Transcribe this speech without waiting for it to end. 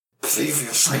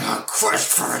Previously on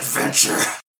Quest for Adventure.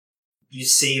 You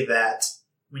see that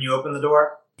when you open the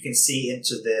door, you can see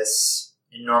into this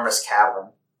enormous cavern,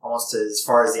 almost as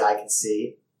far as the eye can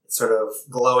see. It's sort of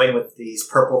glowing with these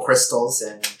purple crystals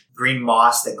and green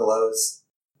moss that glows.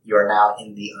 You are now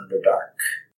in the Underdark.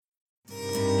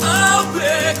 Oh,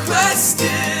 we're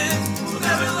questing, we'll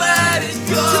never let it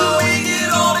go. Doing it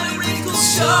all in Wrinkle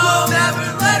Show,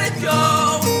 never let it go.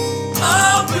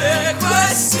 Oh, we're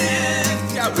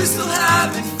questing, yeah, we're still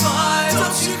having fun.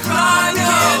 Don't you cry, no.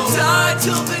 Can't die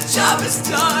till the job is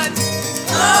done.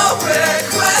 Oh, we're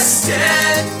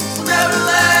questing, we'll never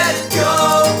let it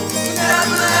go. We'll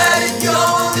never let it go,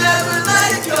 we'll never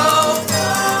let it go.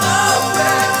 Oh,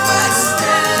 we're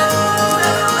questing, we'll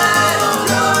never let it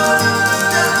go.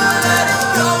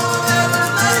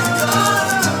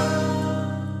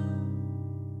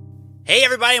 Hey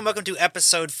everybody, and welcome to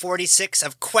episode 46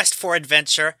 of Quest for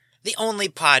Adventure, the only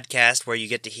podcast where you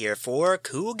get to hear four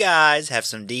cool guys have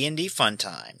some D&D fun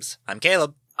times. I'm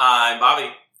Caleb. I'm Bobby.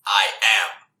 I am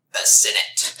the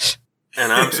Senate.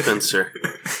 And I'm Spencer.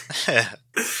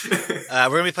 We're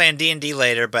going to be playing D&D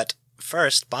later, but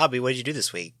first, Bobby, what did you do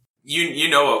this week? You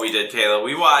know what we did, Caleb.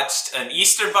 We watched an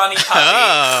Easter Bunny puppy.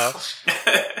 Oh,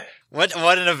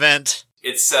 what an event.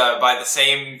 It's by the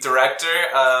same director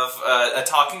of A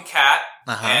Talking Cat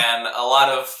and a lot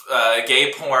of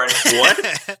gay porn. What?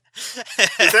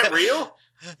 Is that real?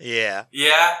 Yeah.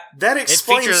 Yeah. That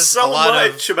explains so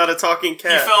much about A Talking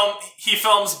Cat. He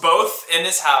films both in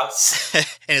his house.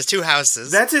 In his two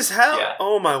houses. That's his house? Yeah.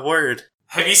 Oh my word.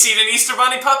 Have you seen an Easter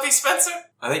Bunny puppy, Spencer?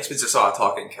 I think Spencer saw A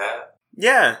Talking Cat.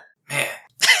 Yeah. Man.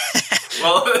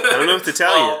 Well, I don't know what to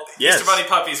tell you. Yes. Easter Bunny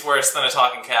puppy's worse than A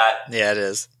Talking Cat. Yeah, it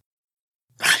is.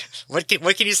 What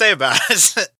can you say about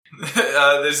it?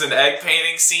 There's an egg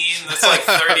painting scene that's like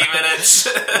 30 minutes.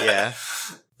 Yeah.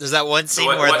 There's that one scene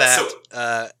where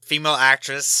that female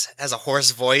actress has a hoarse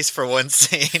voice for one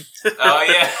scene.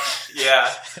 Oh,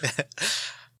 yeah.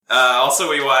 Also,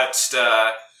 we watched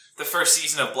the first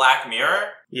season of Black Mirror.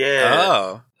 Yeah.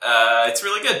 Oh. It's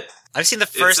really good. I've seen the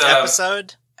first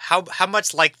episode. How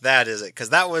much like that is it? Because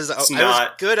that was, it was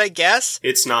good, I guess.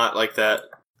 It's not like that.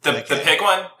 The pig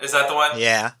one? Is that the one?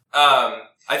 Yeah.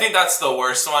 I think that's the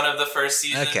worst one of the first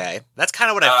season. Okay. That's kind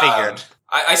of what I figured.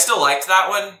 I still liked that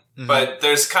one, but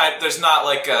there's not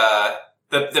like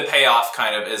the payoff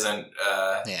kind of isn't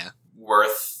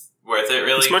worth it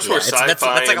really. It's much more sci-fi that's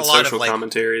like and a lot social of,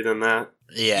 commentary than that.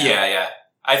 Yeah.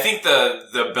 I think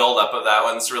the build up of that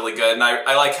one's really good, and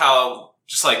I like how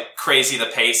just like crazy the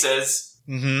pace is.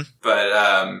 Mm-hmm.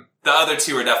 But the other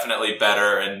two are definitely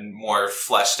better and more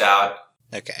fleshed out.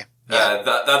 Okay. Yeah.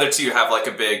 The other two have like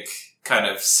a big kind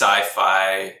of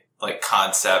sci-fi like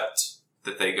concept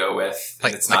that they go with,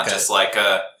 and it's not just like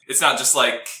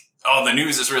oh, the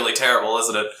news is really terrible,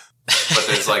 isn't it? But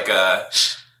there's like a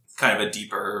kind of a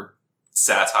deeper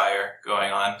satire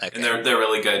going on, and they're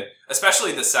really good.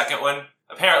 Especially the second one.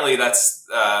 Apparently, that's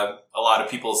a lot of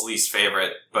people's least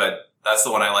favorite, but that's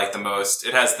the one I like the most.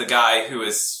 It has the guy who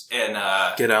is in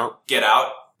Get Out.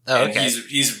 Oh, okay.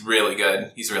 He's really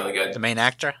good. He's really good. The main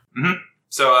actor? Mm-hmm.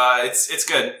 So, it's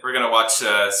good. We're gonna watch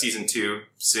season 2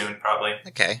 soon, probably.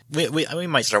 Okay. We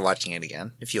might start watching it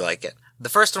again, if you like it. The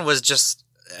first one was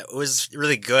it was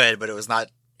really good, but it was not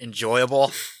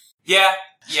enjoyable. Yeah.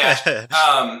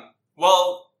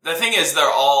 Well, the thing is,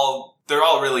 they're all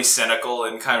really cynical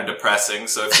and kind of depressing,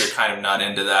 so if you're kind of not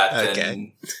into that,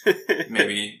 then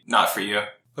maybe not for you.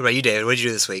 What about you, David? What did you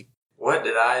do this week? What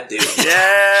did I do?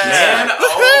 Yeah! Man,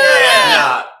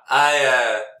 oh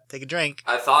man! Take a drink.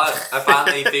 I thought I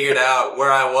finally figured out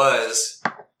where I was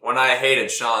when I hated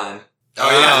Sean.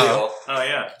 Oh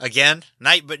yeah. Again?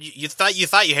 But you thought you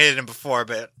hated him before,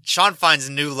 but Sean finds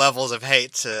new levels of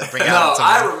hate to bring out. No,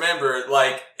 I remember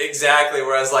like exactly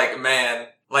where I was like, man,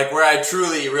 like where I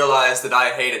truly realized that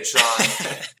I hated Sean.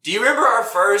 Do you remember our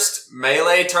first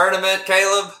Melee tournament,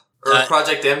 Caleb? Or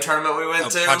Project M tournament we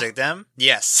went to? Project M?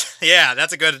 Yes. Yeah,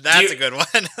 that's a good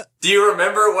one. Do you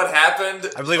remember what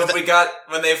happened I believe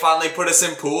when they finally put us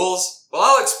in pools? Well,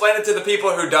 I'll explain it to the people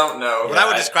who don't know. What I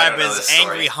would describe as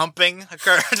angry humping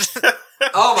occurred.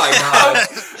 Oh my god.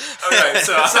 Okay,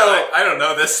 so I don't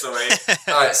know this story.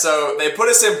 Alright, so they put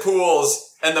us in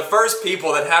pools, and the first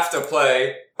people that have to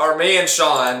play are me and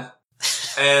Sean.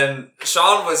 And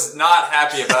Sean was not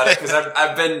happy about it because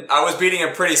I was beating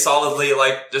him pretty solidly,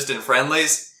 like just in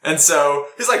friendlies. And so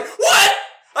he's like, "What?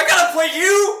 I gotta play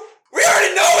you? We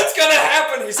already know what's gonna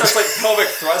happen." He starts like pelvic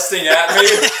thrusting at me.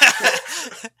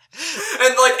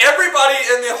 And like everybody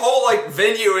in the whole like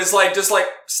venue is like just like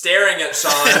staring at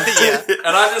Sean. Yeah.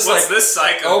 And I'm just What's like, this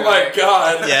psycho? oh my doing?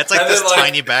 god. Yeah, it's like And this then,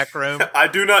 tiny back room. I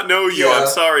do not know you. Yeah. I'm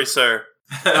sorry, sir.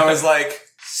 And I was like,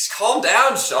 calm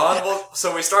down, Sean. Well,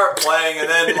 so we start playing, and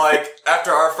then like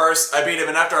I beat him,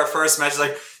 and after our first match, he's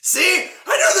like, see,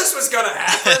 I knew this was gonna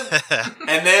happen.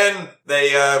 And then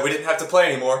we didn't have to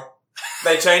play anymore.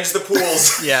 They changed the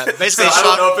pools. Yeah, So basically, I Sean,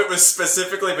 don't know if it was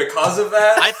specifically because of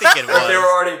that. I think it or if they were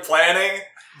was. already planning,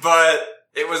 but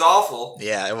it was awful.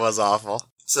 Yeah, it was awful.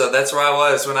 So that's where I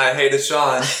was when I hated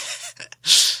Sean.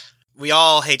 We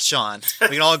all hate Sean. We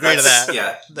can all agree to that.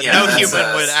 Yeah. That yeah, no that's,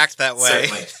 human would act that way.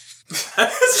 Certainly.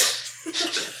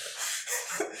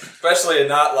 Especially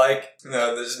not like,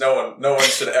 there's no one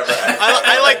should ever act that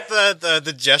I way. like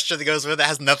the gesture that goes with it. That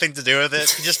has nothing to do with it.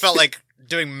 He just felt like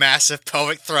doing massive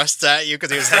pelvic thrusts at you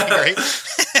because he was angry.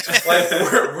 Like,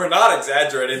 we're not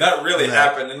exaggerating. That really No.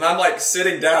 happened. And I'm like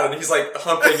sitting down and he's like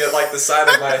humping at like the side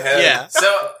of my head. Yeah.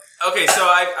 So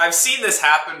I've seen this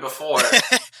happen before,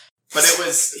 but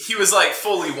he was like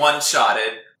fully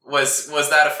one-shotted. Was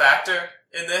that a factor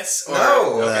in this? Or,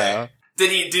 No. Okay.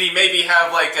 Did he maybe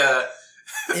have like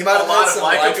He might have a lot had of some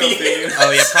lycopene? lycopene.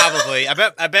 Oh yeah, probably.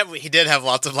 I bet he did have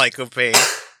lots of lycopene.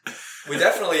 We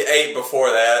definitely ate before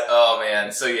that. Oh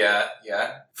man, so yeah.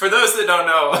 For those that don't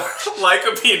know,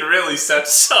 lycopene really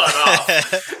sets Sean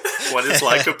off. What is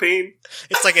lycopene?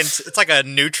 It's like a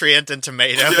nutrient in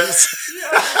tomatoes.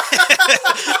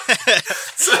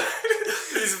 So,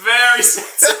 he's very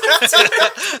sensitive to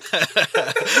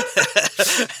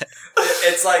it.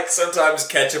 It's like sometimes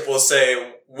ketchup will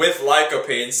say with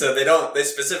lycopene, so they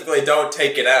specifically don't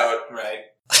take it out. Right.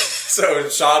 So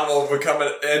Sean will become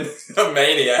a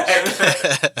maniac.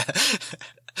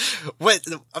 When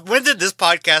did this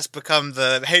podcast become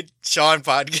the Hey Sean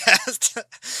podcast?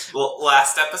 Well,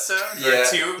 last episode Yeah. or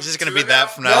two. It's just gonna two be ago?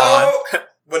 that from now on. No!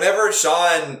 Whenever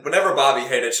Bobby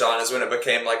hated Sean is when it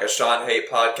became like a Sean hate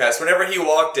podcast. Whenever he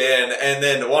walked in and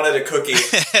then wanted a cookie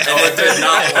and then did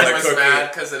not want I a was cookie.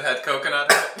 mad because it had coconut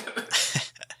in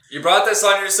it. You brought this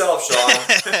on yourself, Sean.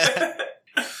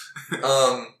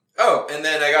 And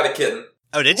then I got a kitten.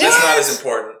 Oh, did you? That's not as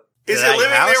important. Is Is it at it your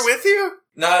living house? there with you?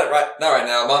 Not right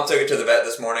now. Mom took it to the vet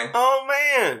this morning. Oh,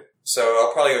 man. So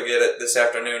I'll probably go get it this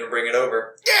afternoon and bring it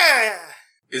over. Yeah.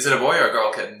 Is it a boy or a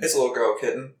girl kitten? It's a little girl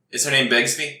kitten. Is her name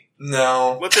Bigsby?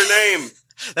 No. What's her name?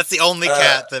 That's the only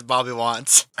cat that Bobby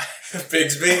wants.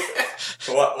 Bigsby?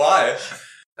 What? Why?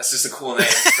 That's just a cool name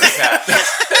for a cat.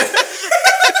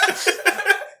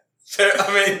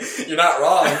 I mean, you're not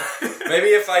wrong. Maybe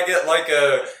if I get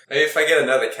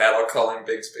another cat, I'll call him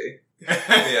Bigsby.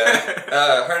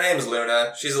 Yeah. Her name's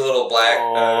Luna. She's a little black,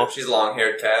 Aw. she's a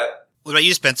long-haired cat. What about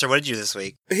you, Spencer? What did you do this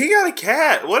week? He got a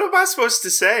cat. What am I supposed to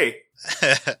say?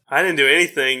 I didn't do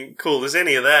anything cool as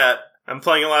any of that. I'm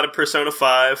playing a lot of Persona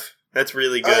 5. That's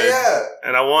really good. Oh, yeah.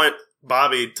 And I want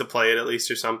Bobby to play it at least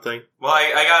or something. Well,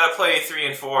 I gotta play 3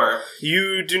 and 4.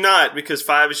 You do not, because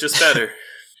 5 is just better.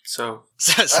 So,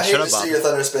 So I hate shut to up, steal Bobby. your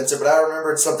thunder, Spencer, but I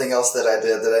remembered something else that I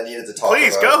did that I needed to talk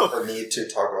Please, about. go. Or need to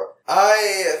talk about.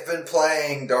 I have been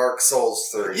playing Dark Souls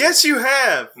 3. yes, you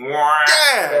have. Is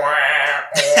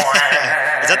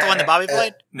that the one that Bobby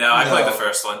played? No, I played No. the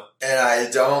first one. And I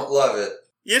don't love it.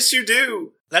 Yes, you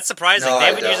do. That's surprising. No, I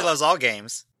David don't. usually loves all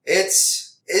games.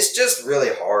 It's just really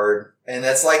hard. And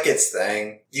that's like its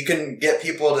thing. You can get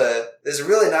people to... There's a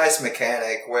really nice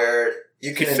mechanic where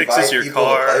you can It invite fixes your people to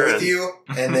car play with and- you.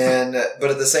 And then...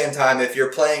 but at the same time, if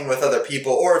you're playing with other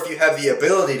people, or if you have the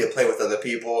ability to play with other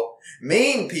people,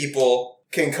 mean people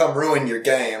can come ruin your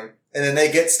game. And then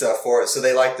they get stuff for it, so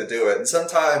they like to do it. And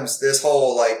sometimes there's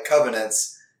whole, like,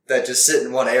 covenants that just sit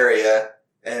in one area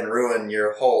and ruin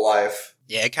your whole life.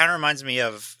 Yeah, it kind of reminds me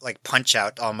of like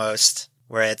Punch-Out almost,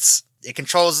 where it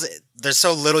controls. There's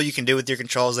so little you can do with your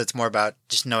controls. It's more about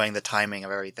just knowing the timing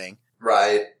of everything.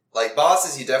 Right. Like,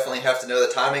 bosses you definitely have to know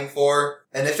the timing for.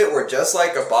 And if it were just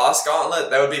like a boss gauntlet,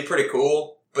 that would be pretty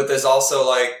cool. But there's also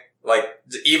like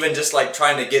even just like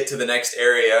trying to get to the next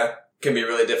area can be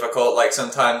really difficult. Like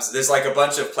sometimes there's like a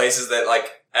bunch of places that like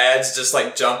ads just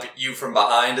like jump you from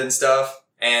behind and stuff.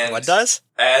 And What does?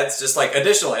 ads just like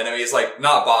additional enemies, like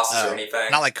not bosses Oh, or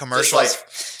anything. Not like commercials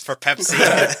Just, for Pepsi.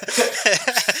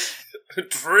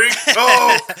 Drink.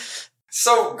 Oh,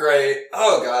 so great.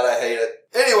 Oh god, I hate it.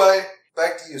 Anyway,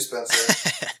 back to you, Spencer.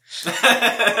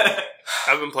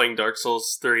 I've been playing Dark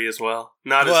Souls 3 as well.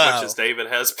 Not as Wow. much as David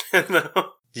has been,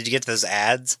 though. Did you get those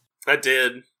ads? I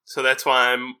did. So that's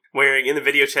why I'm wearing, in the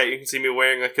video chat, you can see me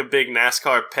wearing like a big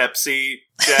NASCAR Pepsi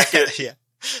jacket Yeah.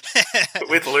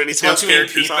 with Looney Don't Tunes you mean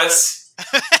characters on it.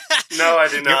 Peepus? No, I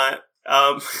do not.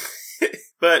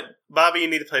 But Bobby, you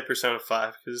need to play Persona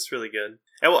 5 because it's really good.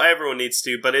 Well, everyone needs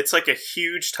to, but it's like a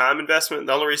huge time investment.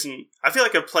 The only reason I feel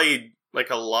like I've played like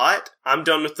a lot, I'm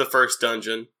done with the first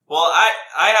dungeon. Well,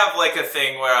 I have like a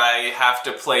thing where I have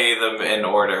to play them in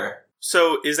order.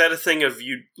 So is that a thing of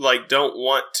you like don't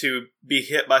want to be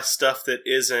hit by stuff that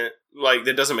isn't like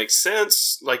that doesn't make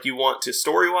sense? Like you want to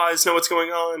story-wise know what's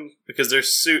going on because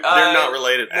they're not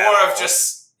related. More of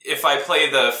just if I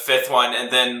play the 5th one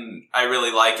and then I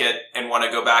really like it and want to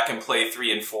go back and play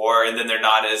 3 and 4, and then they're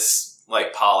not as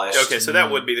like polished. Okay, so that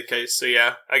would be the case. So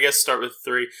yeah, I guess start with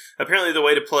 3. Apparently the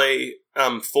way to play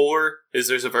 4 is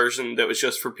there's a version that was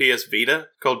just for PS Vita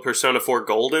called Persona 4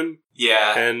 Golden.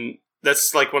 Yeah. And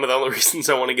that's like one of the only reasons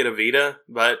I want to get a Vita,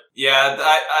 but... Yeah,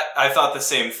 I thought the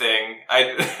same thing.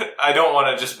 I don't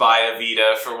want to just buy a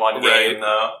Vita for one game,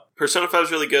 though. Persona 5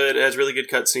 is really good. It has really good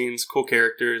cutscenes, cool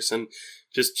characters, and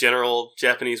just general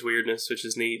Japanese weirdness, which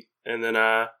is neat. And then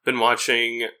I've been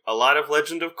watching a lot of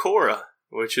Legend of Korra,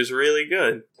 which is really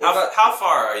good. How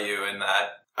far are you in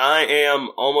that? I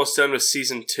am almost done with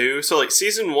Season 2. So, like,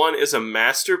 Season 1 is a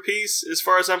masterpiece, as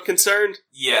far as I'm concerned.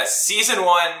 Yes, Season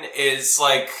 1 is,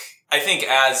 like... I think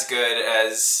as good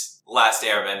as Last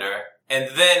Airbender. And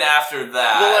then after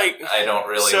that, I don't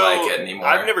really like it anymore.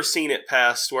 I've never seen it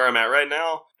past where I'm at right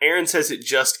now. Aaron says it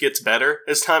just gets better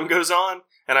as time goes on,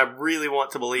 and I really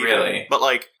want to believe it. But,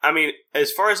 like, I mean,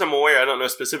 as far as I'm aware, I don't know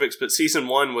specifics, but Season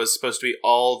 1 was supposed to be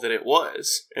all that it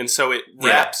was. And so it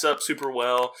wraps up super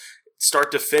well.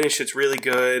 Start to finish, it's really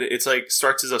good. It's like,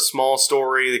 starts as a small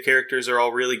story. The characters are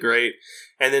all really great.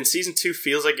 And then Season 2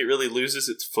 feels like it really loses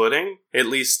its footing, at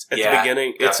least at the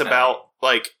beginning. Definitely. It's about,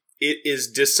 like, it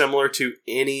is dissimilar to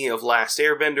any of Last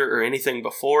Airbender or anything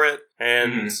before it.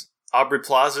 And Aubrey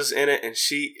Plaza's in it, and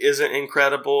she isn't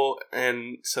incredible.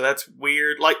 And so that's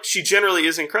weird. Like, she generally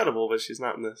is incredible, but she's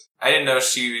not in this. I didn't know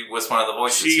she was one of the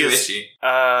voices. Who is she?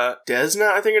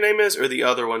 Desna, I think her name is, or the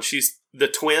other one. She's the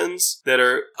twins that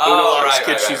are Unalog's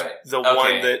kids. She's the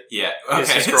one that is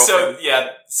his girlfriend.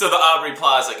 So the Aubrey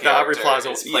Plaza character Aubrey Plaza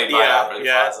is played by Aubrey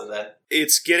Plaza then.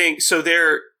 It's getting, so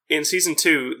they're, in Season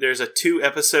 2, there's a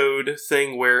 2-episode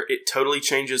thing where it totally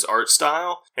changes art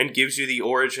style and gives you the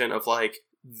origin of, like,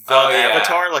 the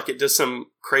Avatar. Like, it does some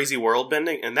crazy world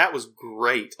bending, and that was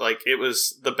great. Like, it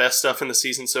was the best stuff in the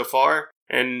season so far,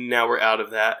 and now we're out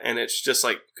of that, and it's just,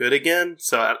 like, good again.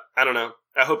 So, I don't know.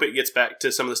 I hope it gets back to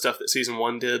some of the stuff that Season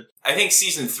 1 did. I think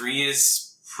Season 3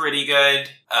 is pretty good.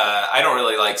 I don't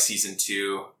really like Season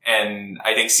 2, and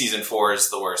I think Season 4 is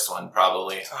the worst one,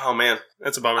 probably. Oh, man.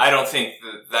 That's a bummer. I don't think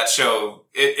that show,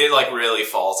 it like, really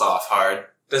falls off hard.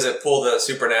 Does it pull the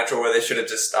supernatural where they should have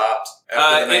just stopped?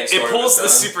 It pulls the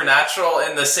supernatural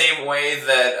in the same way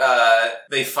that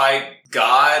they fight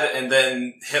God, and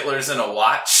then Hitler's in a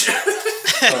watch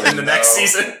in the next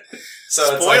season.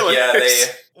 So Spoilers.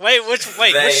 it's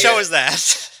like, Which show is that?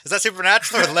 Is that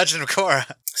Supernatural or Legend of Korra?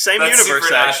 Same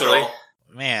universe, actually.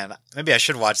 Man, maybe I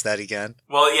should watch that again.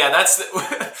 Well, yeah, that's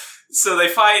so they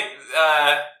fight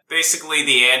basically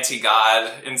the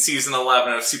anti-god in season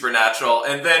 11 of Supernatural,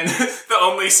 and then the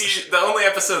only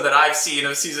episode that I've seen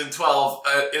of season 12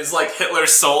 is like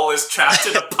Hitler's soul is trapped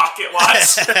in a pocket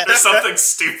watch or something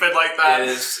stupid like that. It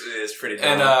is pretty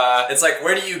dumb. And it's like,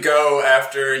 where do you go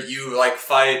after you like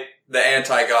fight the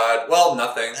anti-god? Well,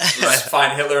 nothing. You just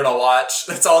find Hitler in a watch.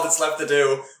 That's all that's left to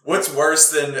do. What's worse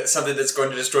than something that's going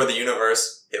to destroy the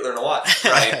universe? Hitler in a watch.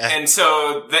 Right. And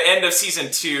so the end of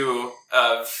season 2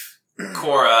 of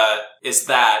Korra is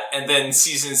that, and then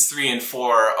seasons 3 and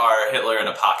 4 are Hitler in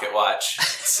a pocket watch.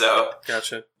 So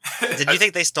gotcha. Did you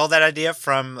think they stole that idea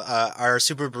from our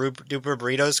Super Duper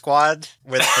Burrito Squad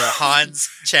with Hans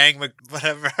Chang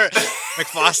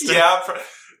McFoster? Yeah,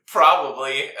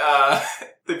 probably.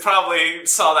 They probably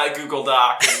saw that Google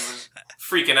Doc and were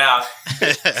freaking out.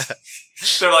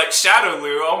 They're like,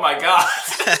 Shadowloo, oh my god.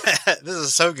 This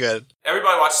is so good.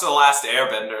 Everybody watch The Last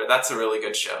Airbender. That's a really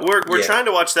good show. We're trying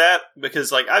to watch that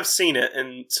because, like, I've seen it,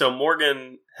 and so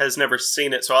Morgan has never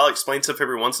seen it, so I'll explain stuff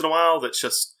every once in a while that's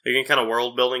just, again, kind of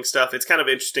world-building stuff. It's kind of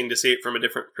interesting to see it from a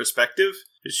different perspective.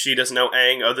 She doesn't know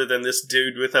Aang other than this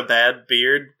dude with a bad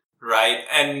beard. Right,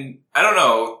 and I don't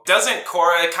know, doesn't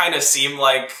Korra kind of seem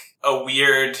like a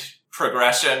weird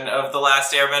progression of The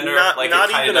Last Airbender? Not it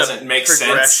kind of doesn't make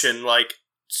sense. Like,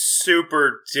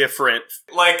 super different.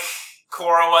 Like,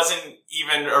 Korra wasn't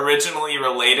even originally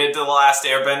related to The Last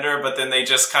Airbender, but then they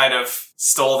just kind of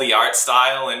stole the art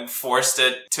style and forced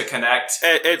it to connect.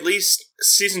 At least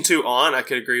season 2 on, I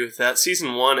could agree with that.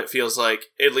 Season 1, it feels like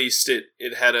at least it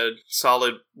had a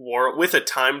solid war with a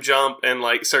time jump and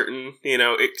like certain,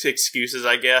 excuses,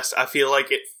 I guess. I feel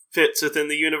like it fits within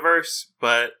the universe.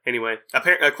 But anyway,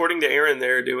 according to Aaron,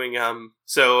 they're doing,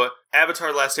 so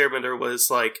Avatar Last Airbender was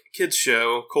like kids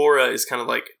show. Korra is kind of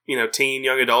like, teen,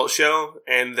 young adult show.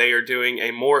 And they are doing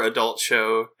a more adult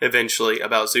show eventually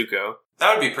about Zuko.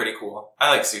 That would be pretty cool. I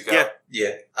like Zuko.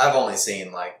 Yeah. I've only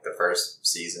seen like the first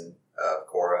season of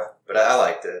Korra, but I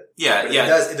liked it. Yeah, but yeah.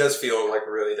 It does feel like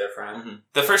really different. Mm-hmm.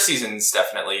 The first season's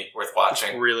definitely worth watching.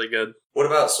 It's really good. What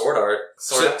about Sword Art?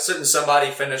 Shouldn't somebody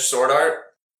finish Sword Art?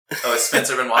 Oh, has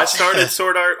Spencer been I watching? started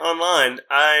Sword Art Online.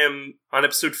 I am on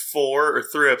episode 4 or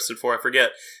through episode 4, I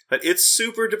forget. But it's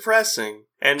super depressing.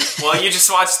 And well, you just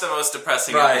watched the most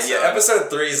depressing episode. Yeah, episode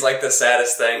 3 is like the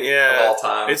saddest thing of all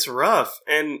time. It's rough.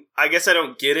 And I guess I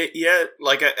don't get it yet.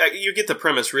 Like, you get the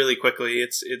premise really quickly.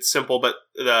 It's simple, but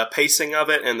the pacing of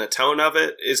it and the tone of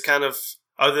it is kind of,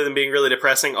 other than being really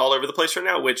depressing, all over the place right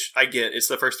now, which I get. It's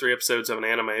the first 3 episodes of an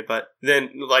anime. But then,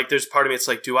 like, there's part of me, it's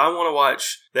like, do I want to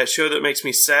watch that show that makes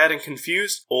me sad and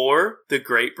confused, or the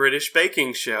Great British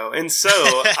Baking Show? And so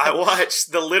I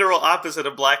watched the literal opposite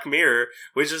of Black Mirror,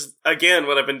 which is, again,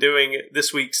 what I've been doing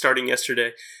this week starting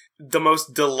yesterday. The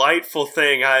most delightful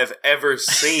thing I've ever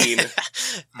seen.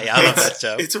 Hey, I love that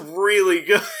show. It's really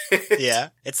good. Yeah,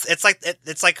 it's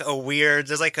like a weird.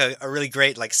 There's like a really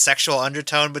great like sexual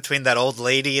undertone between that old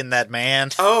lady and that man.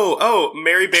 Oh,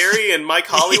 Mary Berry and Mike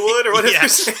Hollywood or whatever.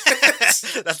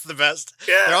 That's the best.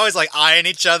 Yeah, they're always like eyeing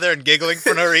each other and giggling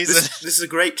for no reason. This is a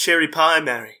great cherry pie,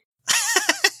 Mary.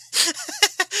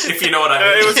 If you know what I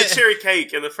mean. It was a cherry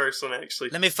cake in the first one, actually.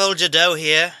 Let me fold your dough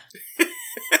here.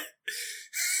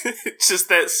 It's just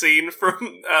that scene from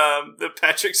the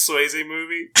Patrick Swayze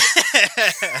movie.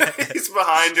 He's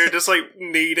behind her, just like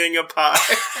kneading a pie.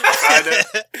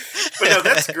 But no,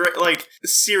 that's great. Like,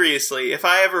 seriously, if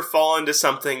I ever fall into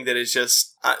something that is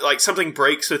just like something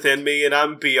breaks within me and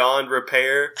I'm beyond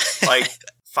repair, like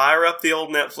fire up the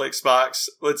old Netflix box.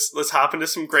 Let's hop into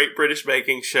some Great British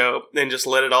Baking Show and just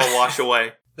let it all wash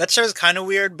away. That show is kind of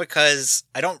weird because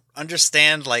I don't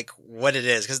understand like what it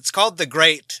is, because it's called the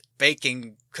Great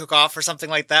Baking Cook-Off or something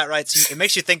like that, right? So it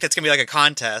makes you think that's gonna be like a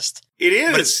contest. It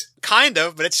is, but it's kind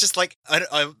of, but it's just like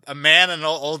a man and an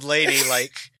old lady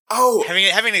like having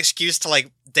an excuse to like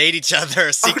date each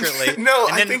other secretly. No,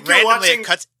 and then I think randomly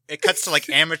it cuts to like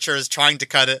amateurs trying to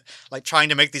cut it, like trying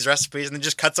to make these recipes, and then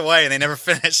just cuts away and they never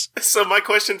finish. So my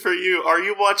question for you, are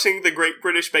you watching the Great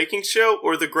British Baking Show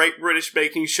or the Great British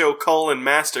Baking Show :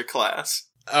 Masterclass?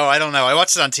 Oh, I don't know. I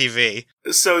watched it on TV.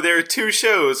 So there are 2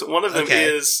 shows. One of them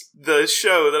is the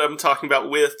show that I'm talking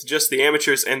about with just the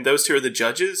amateurs, and those 2 are the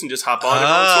judges and just hop on every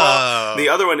once in a while. The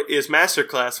other one is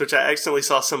Masterclass, which I accidentally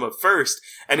saw some of first,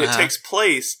 and it takes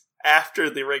place after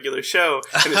the regular show,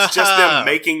 and it's just them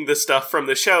making the stuff from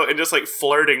the show and just like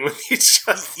flirting with each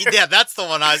other. Yeah, that's the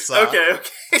one I saw. Okay.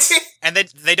 And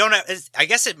they don't have, I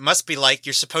guess it must be like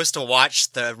you're supposed to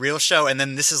watch the real show and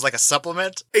then this is like a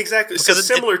supplement. Exactly. So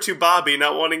similar to Bobby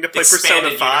not wanting to play Persona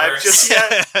 5 universe. Just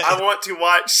yet. I want to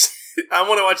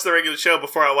watch the regular show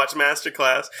before I watch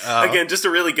Masterclass. Again, just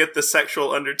to really get the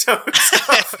sexual undertones.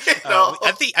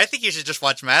 I think you should just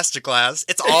watch Masterclass.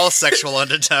 It's all sexual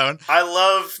undertone. I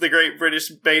love the Great British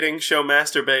Baking Show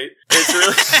Masturbate. It's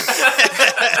really...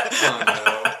 Oh,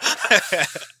 no.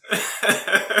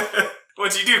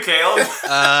 What'd you do,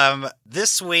 Caleb?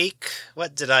 This week,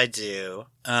 what did I do?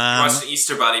 You watched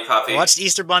Easter Bunny Puppy. I watched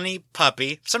Easter Bunny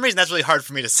Puppy. For some reason, that's really hard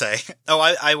for me to say.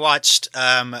 I watched,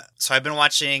 so I've been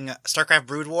watching StarCraft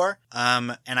Brood War,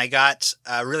 and I got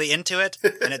really into it,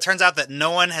 and it turns out that no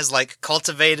one has, like,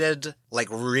 cultivated, like,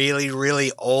 really,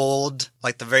 really old,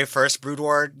 like, the very first Brood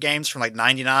War games from, like,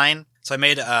 99. So I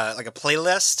made, like, a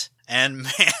playlist, and,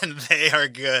 man, they are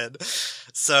good.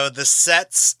 So the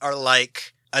sets are,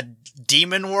 like, a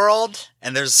demon world,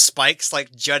 and there's spikes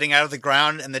like jutting out of the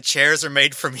ground, and the chairs are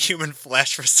made from human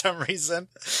flesh for some reason.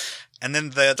 And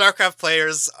then the StarCraft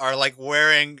players are like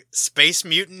wearing Space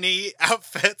Mutiny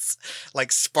outfits,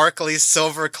 like sparkly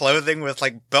silver clothing with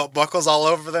like belt buckles all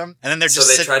over them. And then they're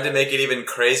just tried to make it even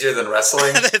crazier than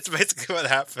wrestling. That's basically what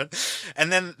happened.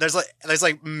 And then there's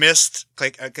like mist,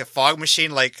 like a fog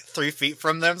machine like 3 feet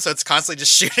from them, so it's constantly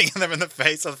just shooting them in the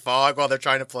face with fog while they're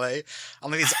trying to play on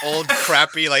like these old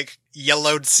crappy like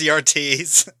yellowed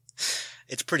CRTs.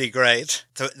 It's pretty great.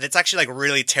 So it's actually like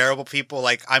really terrible people.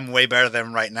 Like I'm way better than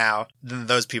them right now than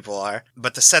those people are.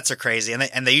 But the sets are crazy,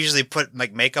 and they usually put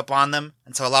like makeup on them,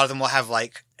 and so a lot of them will have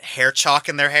like hair chalk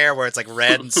in their hair where it's like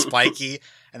red and spiky,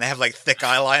 and they have like thick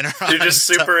eyeliner on. They're just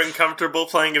super uncomfortable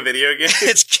playing a video game.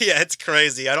 It's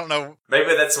crazy. I don't know.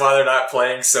 Maybe that's why they're not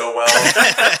playing so well.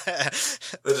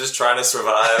 They're just trying to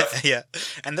survive. Yeah,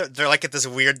 and they're like at this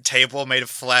weird table made of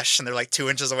flesh, and they're like 2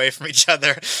 inches away from each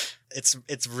other.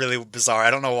 It's really bizarre.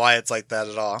 I don't know why it's like that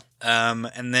at all.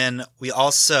 And then we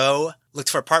also looked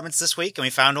for apartments this week, and we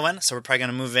found one. So we're probably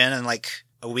going to move in like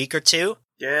a week or two.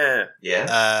 Yeah.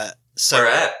 So Where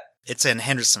at? It's in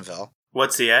Hendersonville.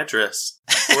 What's the address?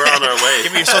 We're on our way.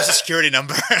 Give me your social security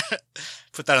number.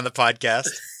 Put that on the podcast.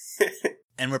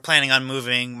 And we're planning on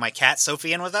moving my cat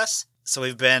Sophie in with us. So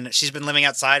she's been living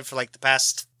outside for like the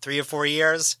past 3 or 4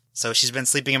 years. So she's been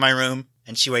sleeping in my room,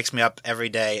 and she wakes me up every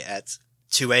day at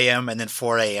 2 a.m. and then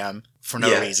 4 a.m. for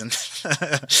no reason.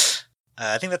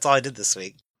 I think that's all I did this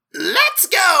week. Let's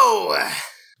go!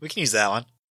 We can use that one.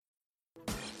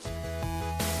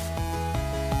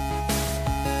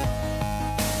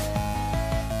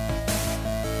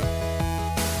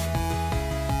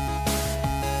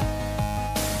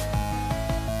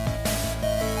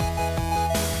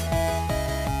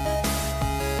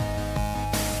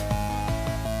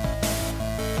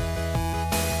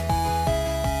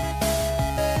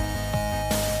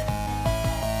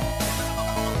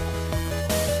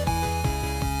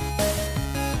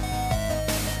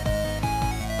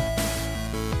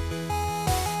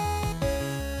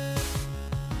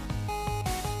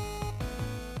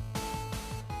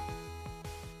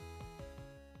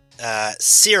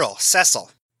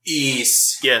 Cecil.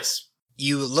 Yes.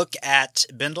 You look at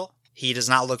Bindle. He does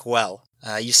not look well.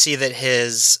 You see that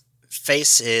his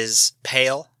face is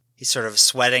pale. He's sort of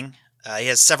sweating. He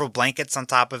has several blankets on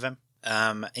top of him.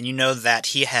 And you know that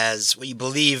he has what you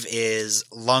believe is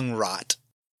lung rot.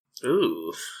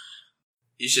 Ooh.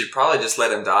 You should probably just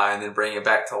let him die and then bring him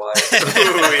back to life.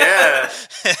 Ooh,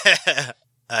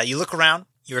 yeah. You look around.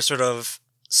 Your sort of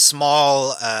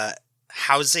small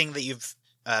housing that you've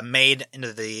made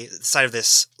into the side of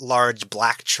this large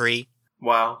black tree.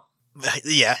 Wow.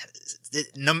 Yeah.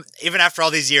 Even after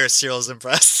all these years, Cyril's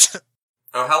impressed.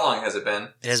 Oh, how long has it been?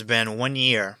 It has been 1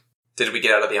 year. Did we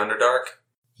get out of the Underdark?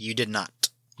 You did not.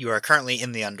 You are currently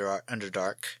in the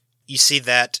Underdark. You see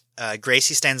that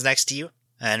Gracie stands next to you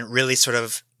and really sort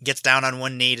of gets down on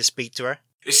one knee to speak to her.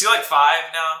 Is she like 5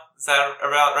 now? Is that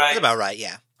about right? That's about right,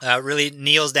 yeah. Really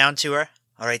kneels down to her.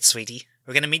 All right, sweetie.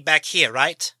 We're going to meet back here,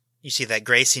 right? You see that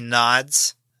Gracie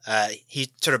nods.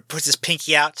 He sort of puts his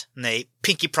pinky out, and they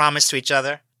pinky promise to each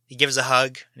other. He gives a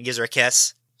hug, and he gives her a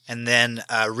kiss. And then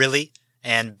Riley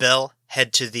and Bill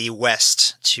head to the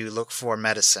west to look for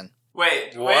medicine.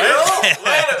 Wait, What? wait a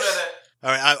minute.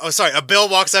 All right, sorry. Bill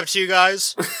walks up to you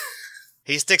guys.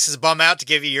 He sticks his bum out to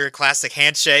give you your classic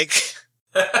handshake.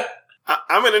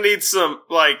 I'm gonna need some,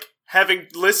 having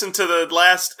listened to the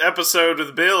last episode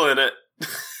with Bill in it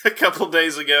a couple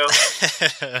days ago.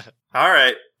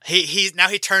 Alright. He now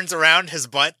turns around, his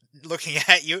butt looking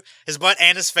at you. His butt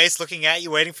and his face looking at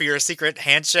you, waiting for your secret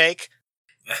handshake.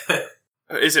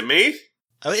 Is it me?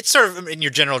 Oh, it's sort of in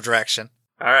your general direction.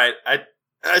 Alright,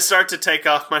 I start to take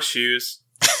off my shoes,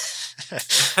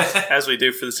 as we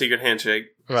do for the secret handshake.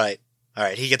 Right.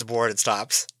 Alright, he gets bored and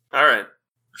stops. Alright.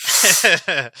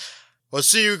 We'll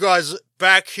see you guys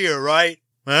back here, right?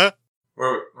 Huh?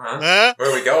 Where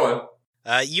are we going?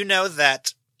 You know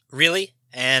that Riley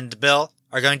and Bill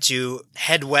are going to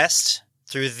head west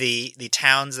through the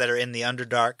towns that are in the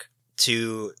Underdark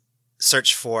to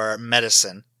search for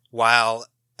medicine, while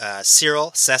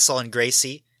Cyril, Cecil, and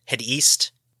Gracie head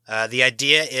east. The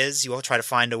idea is you will try to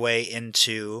find a way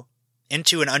into and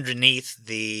underneath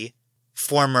the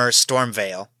former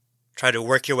Stormvale. Try to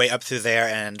work your way up through there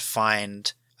and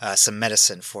find some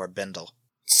medicine for Bindle.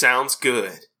 Sounds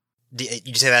good.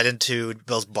 You say that into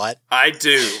Bill's butt? I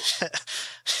do.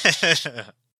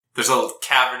 There's a little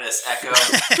cavernous echo.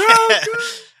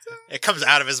 It comes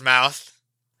out of his mouth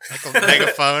like a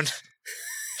megaphone.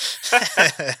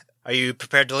 Are you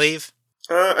prepared to leave?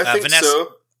 I think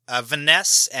so.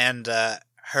 Vanessa and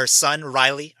her son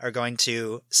Riley are going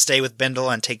to stay with Bindle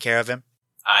and take care of him.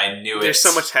 I knew it. There's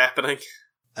so much happening.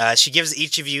 She gives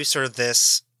each of you sort of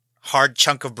this hard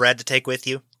chunk of bread to take with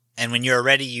you, and when you're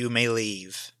ready, you may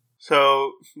leave.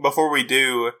 So, before we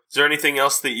do, is there anything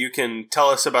else that you can tell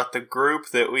us about the group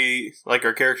that we,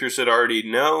 our characters should already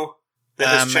know that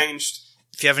has changed?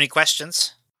 If you have any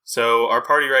questions. So, our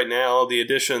party right now, the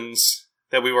additions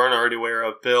that we weren't already aware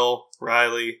of, Bill,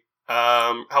 Riley.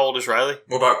 How old is Riley?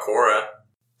 What about Cora?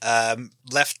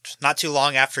 Left not too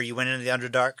long after you went into the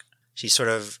Underdark. She sort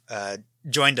of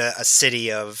joined a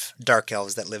city of dark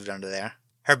elves that lived under there.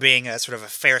 Her being a sort of a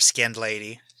fair-skinned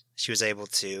lady, she was able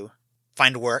to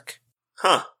find work.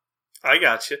 Huh. I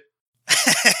gotcha.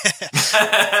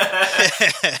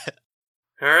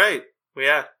 Alright. Well,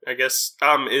 yeah, I guess,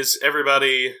 is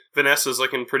everybody, Vanessa's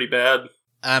looking pretty bad.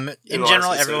 In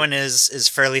general, everyone is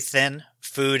fairly thin.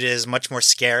 Food is much more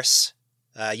scarce.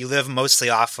 You live mostly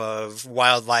off of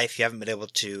wildlife. You haven't been able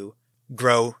to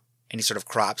grow any sort of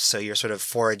crops, so you're sort of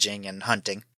foraging and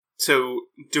hunting. So,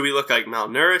 do we look like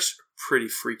malnourished? Pretty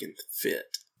freaking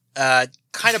fit.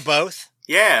 Kind of both.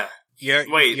 Yeah.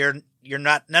 You're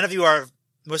not, none of you are,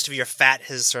 most of your fat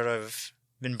has sort of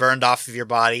been burned off of your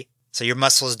body, so your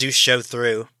muscles do show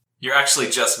through. You're actually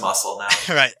just muscle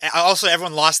now. Right. Also,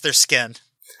 everyone lost their skin.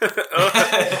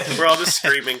 We're all just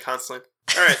screaming constantly.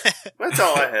 Alright, that's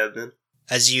all I had then.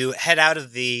 As you head out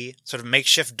of the sort of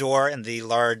makeshift door in the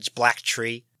large black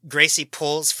tree, Gracie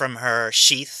pulls from her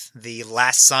sheath the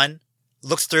last sun,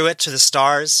 looks through it to the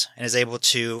stars, and is able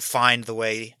to find the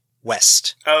way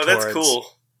west. Oh, that's cool.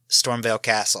 Stormvale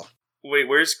Castle. Wait,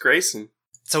 where's Grayson?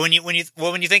 So when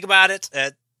you think about it,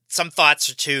 some thoughts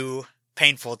are too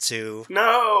painful to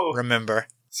remember.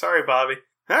 Sorry, Bobby.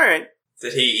 All right.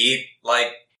 Did he eat, like...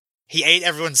 He ate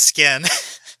everyone's skin.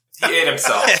 He ate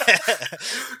himself.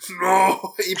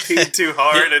 No, he peed too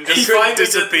hard and just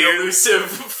disappeared. The elusive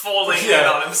folding in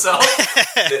on himself.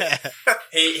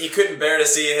 He couldn't bear to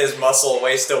see his muscle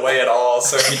waste away at all,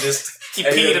 so he just... He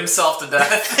peed himself to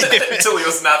death until he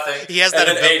was nothing. He has that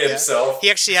and then ate himself. He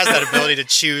actually has that ability to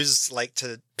choose, like,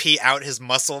 to pee out his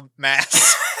muscle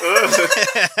mass.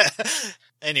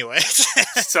 Anyway.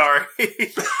 Sorry.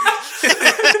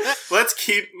 Let's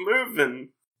keep moving.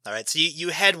 All right, so you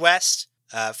head west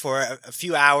for a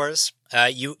few hours.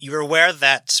 You're aware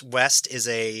that west is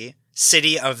a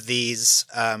city of these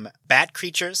bat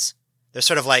creatures. They're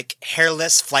sort of like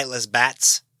hairless, flightless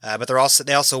bats, but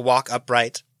they also walk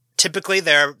upright. Typically,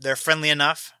 they're friendly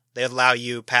enough. They allow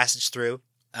you passage through.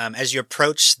 As you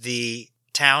approach the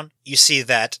town, you see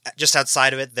that just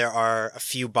outside of it, there are a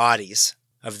few bodies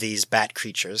of these bat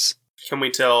creatures. Can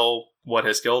we tell what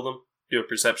has killed them? Do a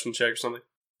perception check or something?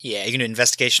 Yeah, you can do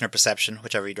investigation or perception,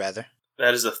 whichever you'd rather.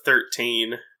 That is a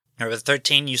 13. Or with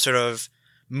 13, you sort of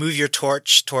move your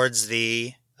torch towards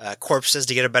the corpses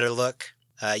to get a better look.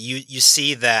 You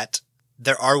see that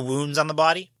there are wounds on the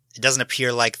body. It doesn't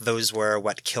appear like those were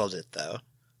what killed it, though.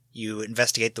 You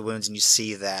investigate the wounds and you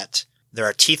see that there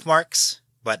are teeth marks,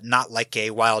 but not like a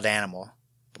wild animal,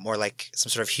 but more like some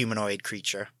sort of humanoid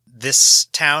creature. This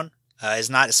town is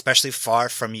not especially far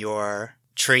from your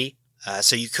tree,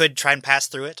 so you could try and pass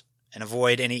through it and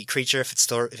avoid any creature if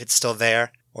it's still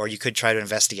there, or you could try to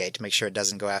investigate to make sure it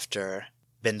doesn't go after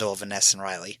Bindle, Vanessa, and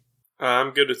Riley.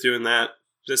 I'm good with doing that.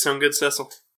 Does that sound good, Cecil?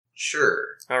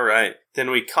 Sure. All right.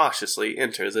 Then we cautiously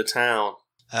enter the town.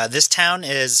 This town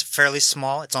is fairly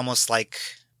small. It's almost like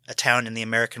a town in the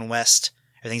American West.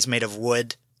 Everything's made of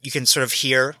wood. You can sort of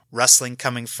hear rustling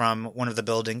coming from one of the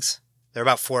buildings. There are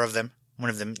about 4 of them. One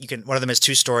of them is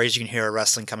 2 stories. You can hear a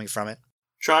rustling coming from it.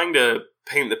 Trying to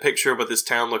paint the picture of what this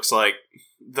town looks like.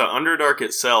 The Underdark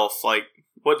itself, like,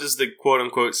 what does the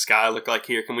quote-unquote sky look like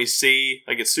here? Can we see,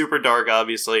 like, it's super dark,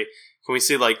 obviously. Can we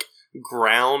see, like,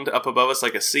 ground up above us,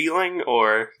 like a ceiling,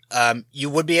 or? You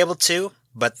would be able to,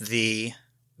 but the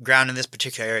ground in this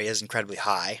particular area is incredibly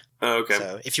high. Oh, okay.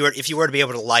 So if you were to be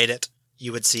able to light it,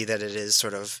 you would see that it is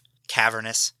sort of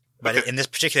cavernous. But Okay. in this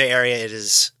particular area, it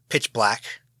is pitch black,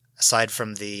 aside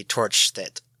from the torch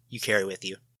that you carry with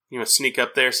you. You want to sneak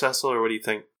up there, Cecil, or what do you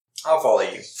think? I'll follow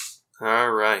you.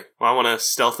 All right. Well, I want to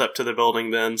stealth up to the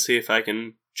building then, see if I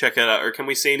can check it out. Or can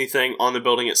we see anything on the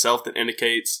building itself that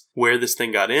indicates where this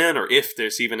thing got in, or if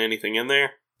there's even anything in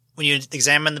there? When you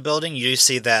examine the building, you do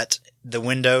see that the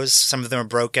windows, some of them are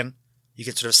broken. You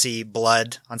can sort of see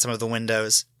blood on some of the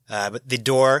windows. But the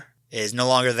door is no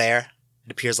longer there.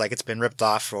 It appears like it's been ripped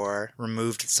off or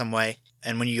removed in some way.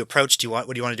 And when you approach, what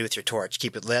do you want to do with your torch?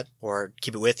 Keep it lit or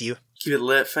keep it with you? Keep it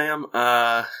lit, fam.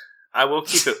 I will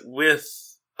keep it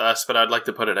with us, but I'd like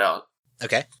to put it out.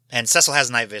 Okay. And Cecil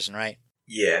has night vision, right?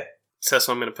 Yeah.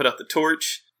 Cecil, I'm going to put out the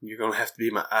torch. You're going to have to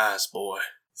be my eyes, boy.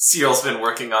 Seal's been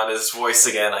working on his voice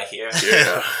again, I hear.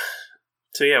 Yeah.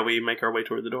 So yeah, we make our way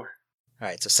toward the door. All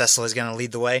right, so Cecil is going to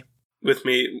lead the way. With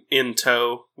me in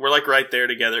tow. We're like right there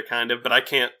together, kind of, but I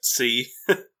can't see.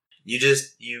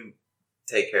 You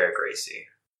take care of Gracie.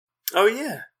 Oh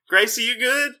yeah. Gracie, you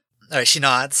good? All right, she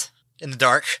nods in the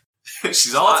dark.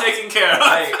 She's all taken care of.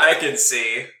 I can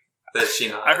see that she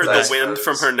nods. I heard the wind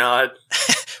from her nod.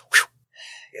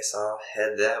 Guess I'll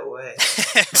head that way.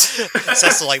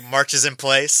 Cecil like marches in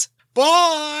place.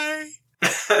 Bye.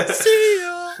 See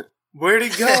ya. Where'd he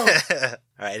go?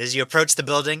 All right, as you approach the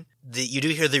building, you do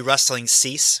hear the rustling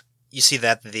cease. You see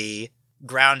that the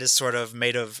ground is sort of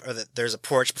made of, or that there's a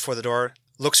porch before the door.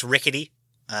 Looks rickety,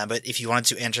 but if you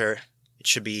wanted to enter, it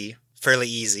should be fairly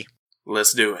easy.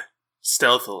 Let's do it.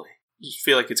 Stealthily. You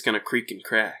feel like it's gonna creak and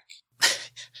crack.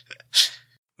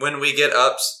 When we get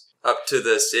up to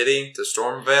the city, to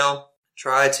Stormvale,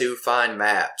 try to find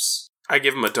maps. I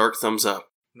give him a dark thumbs up.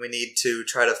 We need to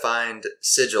try to find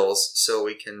sigils so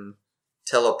we can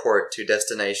teleport to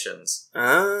destinations.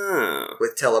 Oh.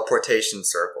 With teleportation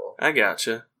circle. I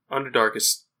gotcha. Underdark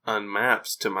is on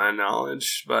maps, to my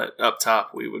knowledge, but up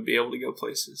top we would be able to go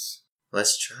places.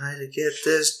 Let's try to get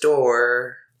this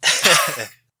door.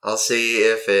 I'll see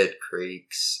if it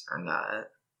creaks or not.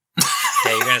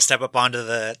 Okay, you're going to step up onto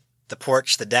the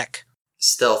porch, the deck?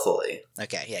 Stealthily.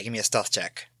 Okay, yeah, give me a stealth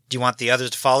check. Do you want the others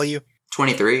to follow you?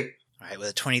 23. Alright, with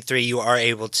a 23, you are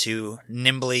able to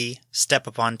nimbly step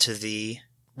up onto the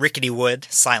rickety wood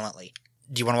silently.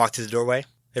 Do you want to walk through the doorway?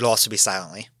 It'll also be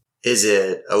silently. Is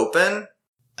it open?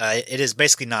 It is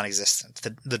basically non-existent,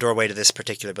 the doorway to this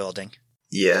particular building.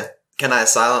 Yeah. Can I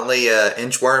silently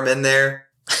inchworm in there?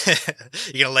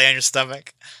 You're gonna lay on your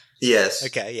stomach? Yes.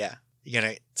 Okay, yeah. You're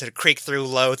gonna sort of creak through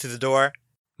low through the door?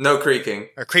 No creaking.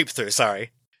 Or creep through,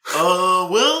 sorry.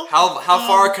 Well... How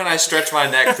far can I stretch my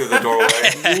neck through the doorway?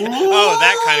 Oh,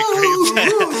 that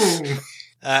kind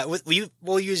of creep.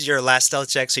 We'll use your last stealth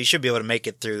check, so you should be able to make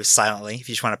it through silently, if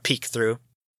you just want to peek through.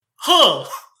 Huh!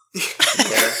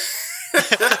 Yeah.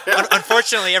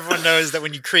 Unfortunately, everyone knows that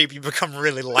when you creep, you become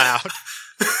really loud.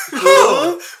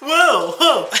 Well,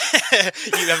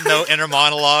 You have no inner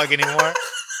monologue anymore.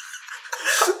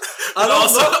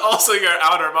 Also, your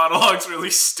outer monologue's really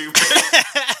stupid.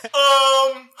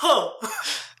 huh.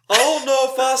 I don't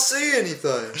know if I see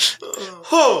anything.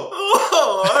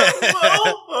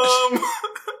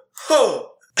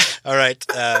 All right.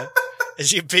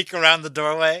 As you peek around the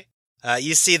doorway,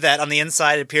 you see that on the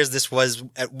inside, it appears this was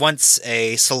at once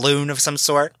a saloon of some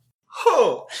sort.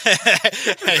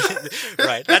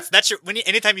 Right. That's your.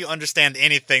 Anytime you understand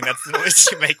anything, that's the noise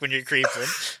you make when you're creeping.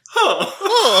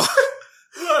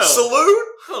 Saloon?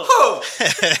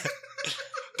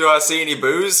 Do I see any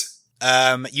booze?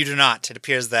 You do not. It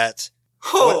appears that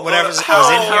Oh, whatever's how, was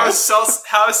in how, here.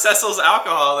 is Cecil's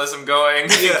alcoholism going?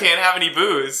 You can't have any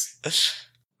booze.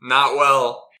 Not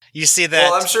well. You see that.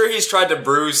 Well, I'm sure he's tried to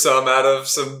brew some out of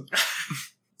some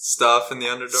stuff in the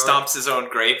Underdark. Stomps his own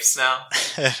grapes now.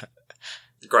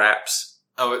 Graps.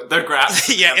 Oh, they're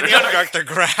grapes. Yeah, in the Underdark, they're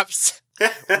graps.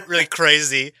 Really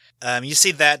crazy. You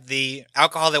see that the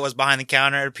alcohol that was behind the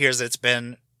counter appears that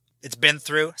it's been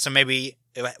through. So maybe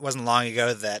it wasn't long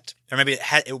ago that, or maybe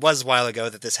it was a while ago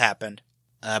that this happened.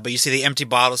 But you see the empty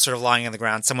bottle sort of lying on the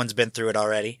ground. Someone's been through it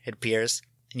already. It appears,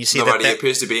 and you see Nobody that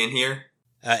appears to be in here.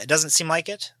 it doesn't seem like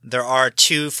it. There are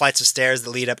 2 flights of stairs that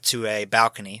lead up to a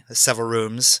balcony. There's several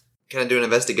rooms. Can I do an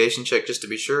investigation check just to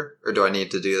be sure? Or do I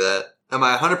need to do that? Am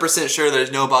I 100% sure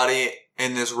there's nobody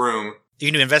in this room? You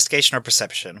can do investigation or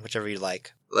perception, whichever you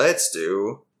like. Let's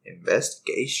do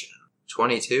investigation.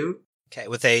 22? Okay,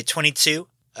 with a 22,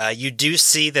 you do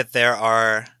see that there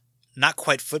are not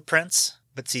quite footprints,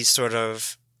 but these sort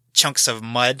of chunks of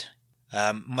mud,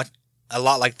 a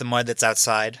lot like the mud that's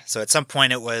outside. So at some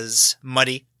point it was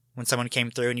muddy when someone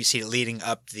came through, and you see it leading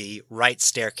up the right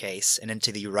staircase and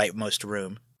into the rightmost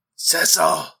room.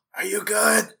 Cecil, are you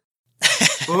good?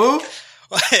 Who?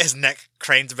 His neck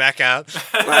cranes back out.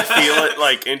 I feel it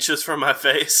like inches from my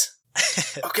face.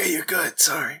 Okay, you're good.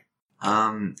 Sorry.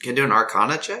 Can I do an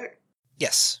Arcana check?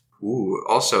 Yes. Ooh,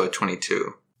 also a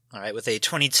 22. All right, with a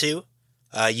 22,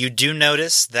 you do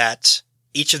notice that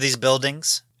each of these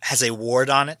buildings has a ward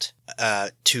on it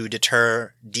to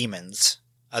deter demons.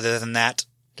 Other than that,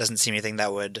 doesn't seem anything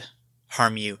that would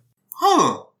harm you.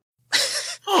 Huh.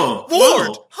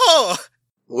 Ward! Oh!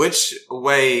 Which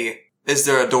way is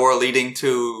there a door leading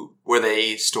to where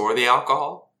they store the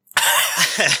alcohol?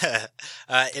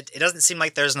 It doesn't seem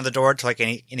like there's another door to like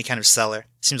any kind of cellar.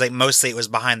 Seems like mostly it was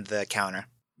behind the counter.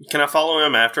 Can I follow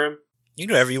him after him? You can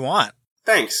do whatever you want.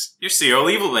 Thanks. You're CO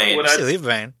Evil-Bane. Would Just leave,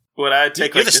 Vane. Would I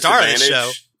take You're like the star of the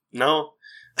disadvantage? show. No.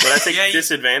 Would I take Yeah,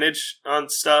 disadvantage on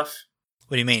stuff?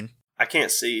 What do you mean? I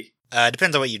can't see.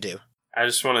 Depends on what you do. I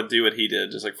just want to do what he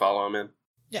did, just like follow him in.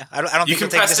 Yeah, I don't You think can you'll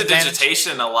take disadvantage.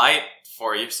 prestidigitation a light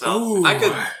for yourself. Ooh. I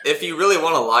could, if you really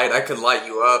want a light, I could light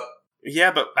you up.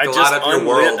 Yeah, but I To just light up your unlit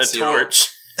world, a Cyril. torch.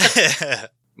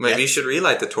 Maybe you should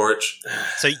relight the torch.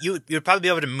 So you would probably be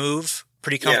able to move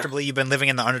pretty comfortably. You've been living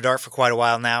in the Underdark for quite a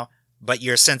while now, but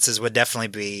your senses would definitely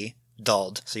be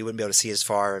dulled, so you wouldn't be able to see as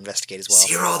far or investigate as well.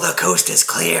 Cyril, the coast is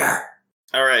clear.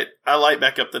 All right, I light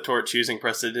back up the torch using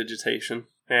prestidigitation,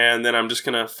 and then I'm just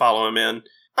gonna follow him in.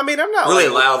 I mean, I'm not Really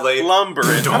like loudly.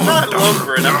 lumbering. I'm not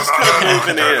lumbering. I'm just kind of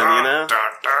moving in, you know.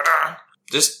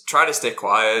 Just try to stay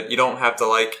quiet. You don't have to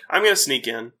like... I'm gonna sneak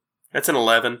in. That's an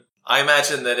 11. I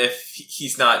imagine that if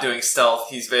he's not doing stealth,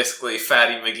 he's basically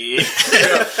Fatty McGee.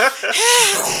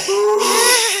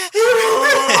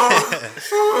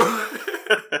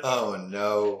 Oh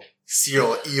no.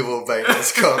 Cyril Evil Bane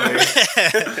is coming.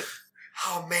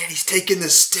 Oh man, he's taking the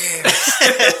stairs.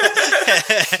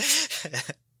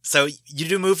 So you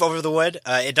do move over the wood.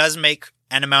 It does make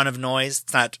an amount of noise.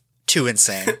 It's not too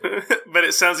insane. But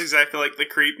it sounds exactly like the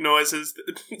creep noises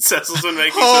that Cecil's been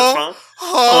making since fun.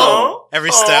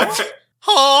 Every step.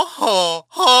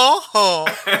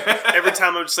 Every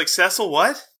time I'm just like, Cecil,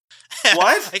 what?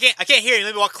 What? I can't hear you.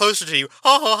 Let me walk closer to you.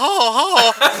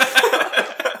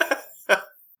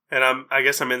 And I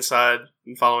guess I'm inside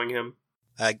and following him.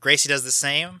 Gracie does the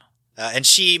same, and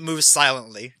she moves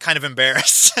silently, kind of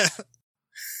embarrassed.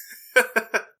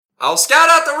 I'll scout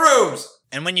out the rooms.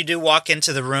 And when you do walk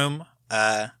into the room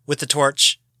with the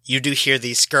torch, you do hear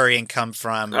the scurrying come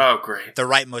from great. the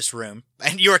rightmost room.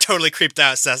 And you are totally creeped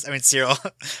out, Cyril.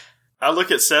 I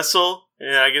look at Cecil,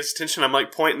 and I get his attention. I'm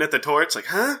like pointing at the torch, like,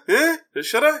 huh? Eh?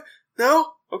 Should I?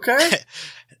 No? Okay.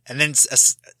 And then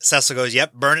Cecil goes,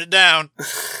 yep, burn it down.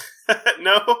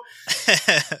 No.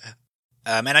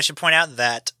 And I should point out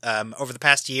that over the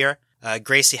past year,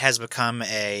 Gracie has become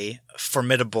a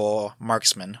formidable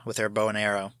marksman with her bow and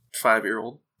arrow.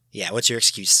 5-year-old. Yeah, what's your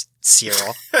excuse,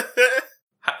 Cyril?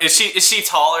 Is she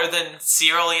taller than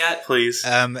Cyril yet? Please.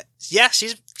 Yeah,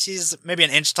 she's maybe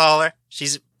an inch taller.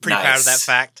 She's pretty proud of that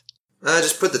fact.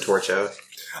 Just put the torch out.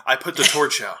 I put the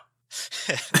torch out.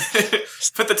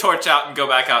 Put the torch out and go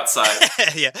back outside.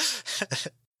 Yeah.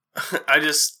 I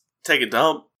just take a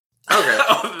dump. Okay.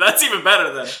 Oh, that's even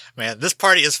better then. Man, this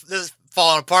party is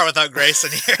falling apart without Grace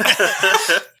in here.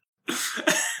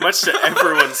 Much to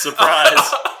everyone's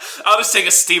surprise. I'll just take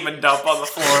a steaming dump on the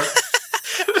floor.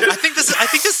 I think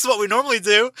this is what we normally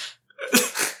do.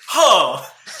 Huh.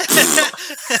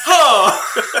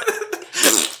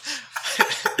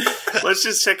 Let's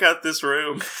just check out this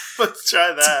room. Let's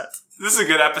try that. This is a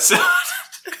good episode.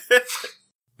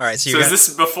 All right, so is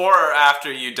this before or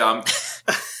after you dump?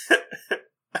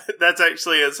 That's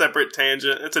actually a separate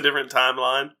tangent. It's a different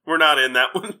timeline. We're not in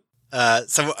that one.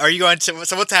 So are you going to?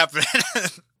 So what's happening?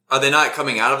 Are they not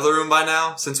coming out of the room by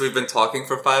now? Since we've been talking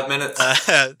for 5 minutes.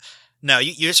 No,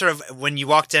 you sort of when you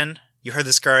walked in, you heard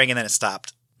the scurrying and then it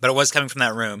stopped, but it was coming from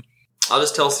that room. I'll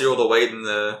just tell Cyril to wait in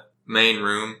the main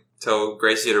room. Tell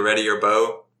Gracie to ready your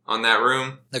bow on that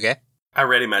room. Okay. I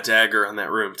ready my dagger on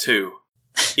that room too,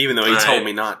 even though he told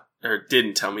me not, or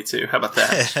didn't tell me to. How about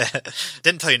that?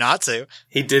 Didn't tell you not to.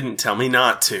 He didn't tell me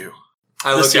not to.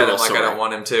 I look at him like I don't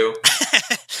want him to.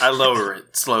 I lower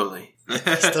it slowly.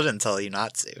 Still didn't tell you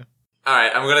not to.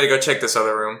 Alright, I'm gonna go check this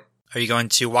other room. Are you going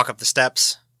to walk up the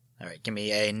steps? Alright, give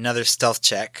me another stealth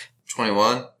check.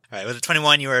 21. Alright, with a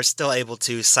 21, you are still able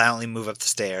to silently move up the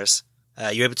stairs.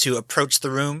 You're able to approach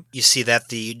the room. You see that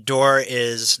the door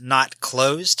is not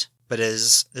closed, but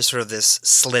there's sort of this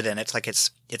slit in it, like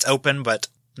it's open, but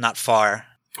not far.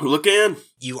 Look in.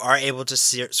 You are able to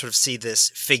sort of see this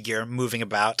figure moving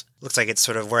about. Looks like it's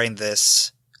sort of wearing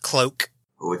this cloak.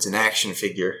 Oh, it's an action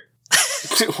figure.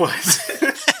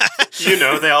 What? You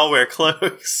know, they all wear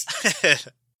cloaks.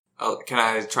 Oh, can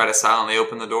I try to silently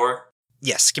open the door?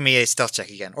 Yes, give me a stealth check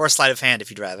again, or a sleight of hand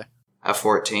if you'd rather. A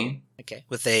 14. Okay.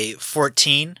 With a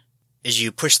 14, as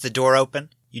you push the door open,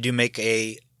 you do make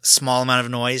a small amount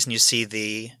of noise, and you see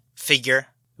the figure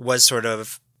was sort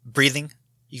of breathing.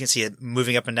 You can see it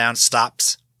moving up and down,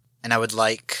 stops. And I would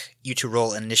like you to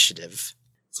roll initiative.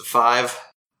 It's a 5.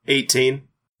 18.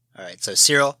 Alright, so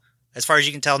Cyril, as far as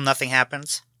you can tell, nothing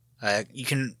happens. You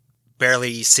can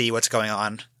barely see what's going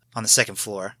on the second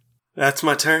floor. That's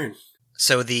my turn.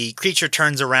 So the creature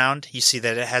turns around. You see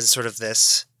that it has sort of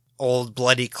this old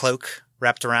bloody cloak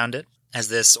wrapped around it. Has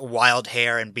this wild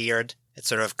hair and beard. It's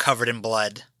sort of covered in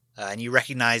blood. And you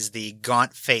recognize the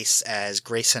gaunt face as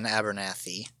Grayson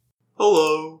Abernathy.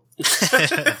 Hello.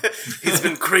 He's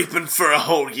been creeping for a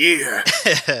whole year.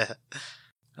 And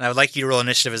I would like you to roll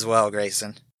initiative as well,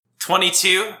 Grayson.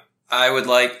 22. I would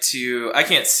like to... I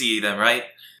can't see them, right?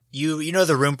 You know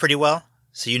the room pretty well,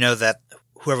 so you know that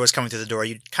whoever was coming through the door,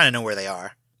 you kind of know where they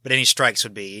are. But any strikes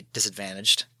would be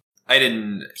disadvantaged. I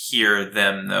didn't hear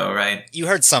them, though, right? You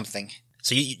heard something.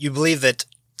 So you believe that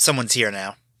someone's here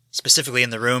now. Specifically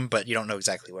in the room, but you don't know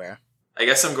exactly where. I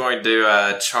guess I'm going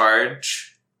to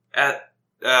charge at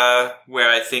where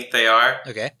I think they are.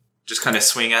 Okay. Just kind of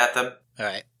swing at them. All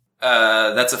right.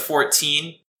 That's a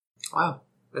 14. Wow,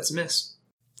 that's a miss.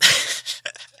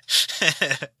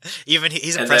 Even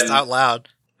he's impressed out loud.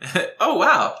 Oh,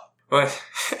 wow. What?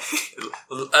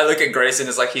 I look at Grayson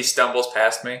as like he stumbles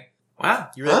past me. Wow.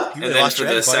 You really And then lost for your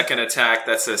the head, bud. second attack,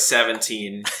 that's a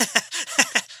 17.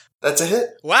 That's a hit.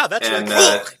 Wow, that's And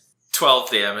really cool. 12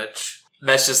 damage.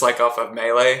 That's just like off of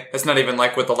melee. It's not even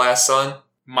like with the last sun.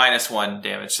 -1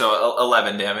 damage. So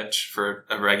 11 damage for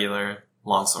a regular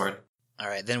longsword. All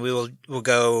right, then we'll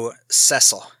go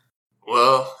Cecil.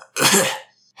 Well,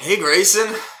 hey,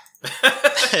 Grayson.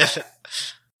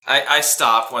 I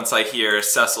stop once I hear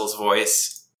Cecil's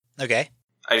voice. Okay.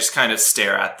 I just kind of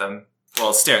stare at them.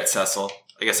 Well, stare at Cecil.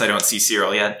 I guess I don't see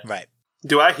Cyril yet. Right.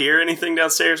 Do I hear anything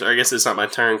downstairs? Or I guess it's not my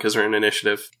turn because we're in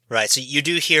initiative. Right, so you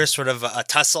do hear sort of a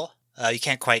tussle. You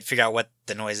can't quite figure out what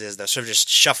the noise is, though. Sort of just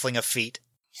shuffling of feet.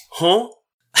 Huh?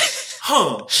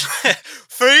 Huh.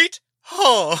 Feet?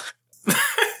 Huh.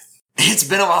 It's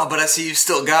been a while, but I see you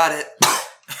still got it.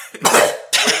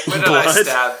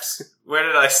 Where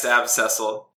did I stab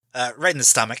Cecil? Right in the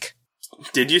stomach.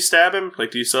 Did you stab him?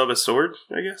 Like, do you still have a sword,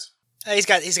 I guess? He's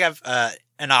got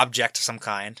an object of some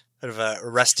kind. Sort of a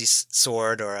rusty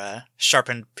sword or a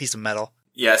sharpened piece of metal.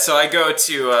 Yeah, so I go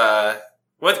to,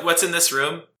 what's in this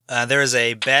room? There is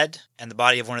a bed and the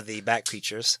body of one of the bat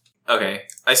creatures. Okay.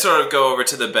 I sort of go over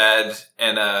to the bed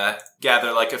and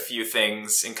gather like a few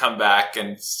things and come back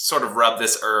and sort of rub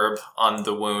this herb on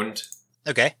the wound.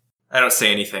 Okay. I don't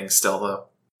say anything still, though.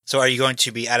 So are you going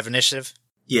to be out of initiative?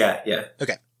 Yeah.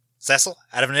 Okay. Cecil,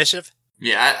 out of initiative?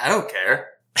 Yeah, I don't care.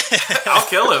 I'll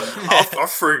kill him. I'll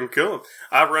freaking kill him.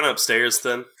 I run upstairs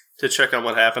then to check on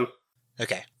what happened.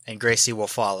 Okay, and Gracie will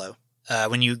follow.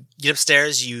 When you get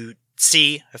upstairs, you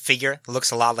see a figure that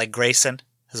looks a lot like Grayson.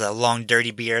 Has a long,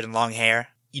 dirty beard and long hair.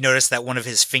 You notice that one of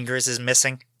his fingers is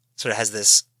missing. Sort of has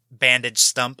this bandaged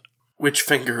stump. Which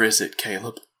finger is it,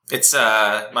 Caleb? It's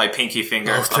my pinky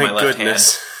finger Oh, on my thank left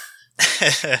goodness.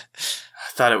 No,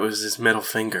 I thought it was his middle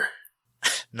finger.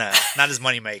 not his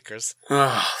moneymakers.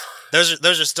 Oh,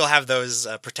 Those are still have those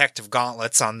protective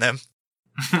gauntlets on them.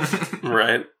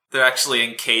 right. They're actually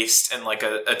encased in like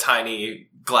a tiny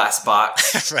glass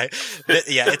box. Right.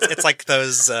 Yeah, it's like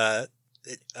those,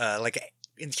 like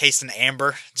encased in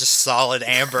amber, just solid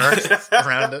amber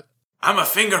around it. I'm a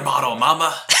finger model,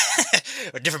 mama.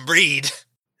 A different breed.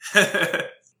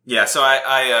 Yeah, so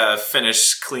I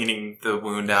finish cleaning the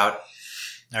wound out.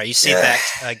 All right, you see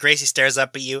that Gracie stares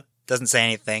up at you, doesn't say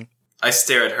anything. I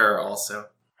stare at her also.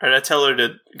 All right, I tell her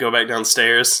to go back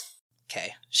downstairs.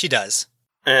 Okay, she does.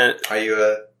 And Are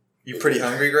you pretty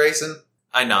hungry, Grayson?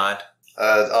 I nod.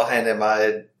 I'll hand him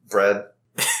my bread.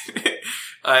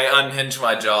 I unhinge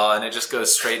my jaw and it just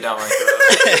goes straight down my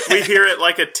throat. we hear it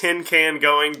like a tin can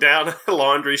going down a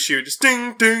laundry chute. Just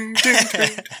ding, ding, ding,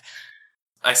 ding.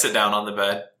 I sit down on the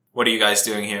bed. What are you guys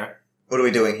doing here? What are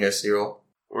we doing here, Cyril?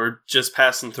 We're just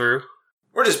passing through.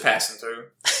 We're just passing through.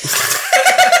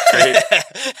 Great.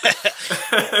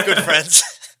 Good friends.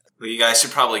 Well, you guys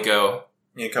should probably go.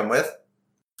 You come with?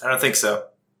 I don't think so.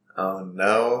 Oh,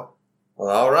 no. Well,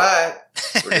 alright.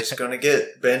 We're just gonna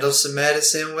get Bendel some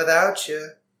medicine without you.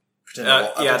 Pretend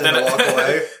to walk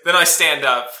away. Then I stand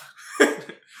up.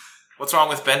 What's wrong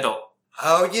with Bendel?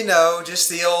 Oh, just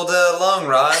the old lung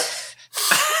rot.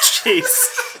 Jeez.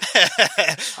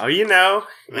 Oh,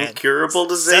 Man, incurable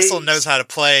disease. Cecil knows how to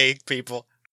play people.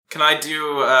 Can I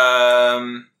do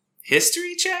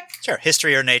history check? Sure,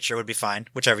 history or nature would be fine,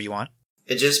 whichever you want.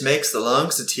 It just makes the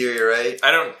lungs deteriorate.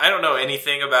 I don't know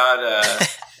anything about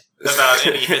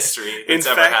any history In that's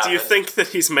ever fact, happened. you think that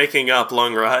he's making up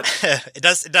lung rot. It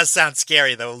does sound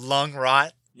scary though. Lung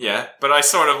rot. Yeah, but I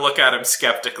sort of look at him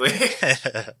skeptically.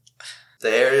 The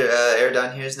air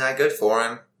down here is not good for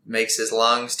him. Makes his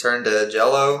lungs turn to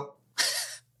jello.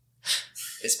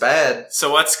 It's bad.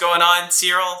 So what's going on,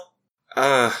 Cyril?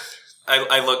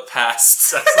 I look past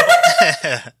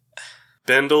Cecil.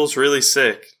 Bendel's really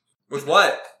sick. With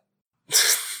what?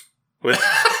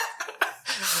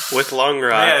 With lung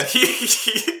rot. Man,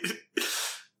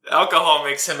 alcohol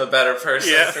makes him a better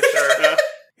person for sure.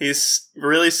 He's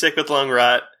really sick with lung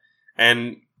rot,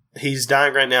 and he's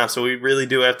dying right now, so we really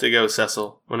do have to go,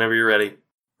 Cecil, whenever you're ready.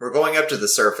 We're going up to the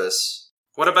surface.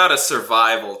 What about a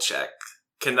survival check?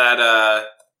 Can that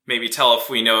maybe tell if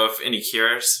we know of any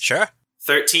cures? Sure.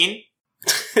 13?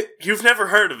 You've never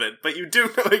heard of it, but you do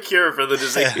know a cure for the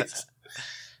disease.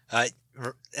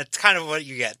 It's kind of what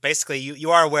you get. Basically,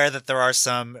 you are aware that there are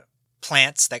some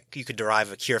plants that you could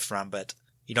derive a cure from, but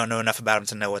you don't know enough about them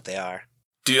to know what they are.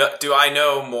 Do I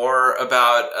know more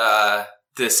about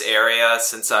this area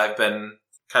since I've been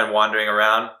kind of wandering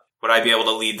around? Would I be able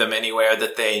to lead them anywhere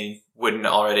that they wouldn't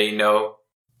already know?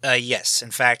 Yes. In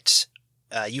fact,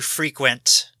 you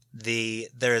frequent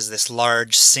there is this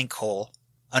large sinkhole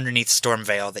underneath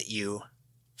Stormvale that you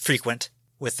frequent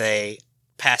with a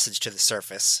passage to the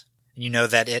surface. You know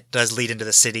that it does lead into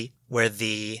the city where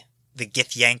the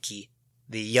Githyanki,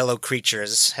 the yellow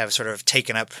creatures, have sort of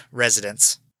taken up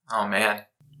residence. Oh, man.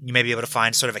 You may be able to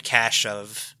find sort of a cache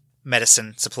of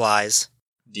medicine supplies.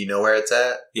 Do you know where it's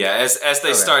at? Yeah, as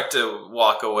they start to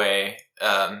walk away,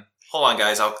 hold on,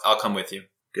 guys, I'll come with you.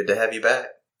 Good to have you back.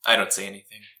 I don't say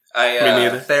anything. Me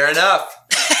neither. Fair enough.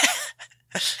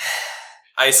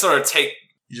 I sort of take...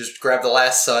 You just grab the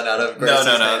last son out of Grayson's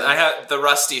No. hand. I have the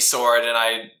rusty sword, and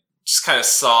I just kind of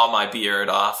saw my beard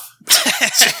off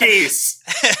Jeez.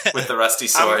 with the rusty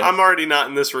sword. I'm already not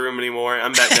in this room anymore.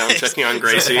 I'm back down checking on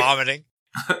Gracie. Vomiting.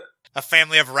 A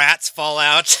family of rats fall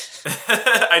out.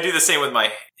 I do the same with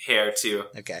my hair, too,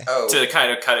 Okay. Oh, to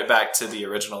kind of cut it back to the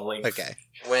original length. Okay.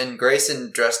 when Grayson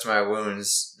dressed my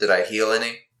wounds, did I heal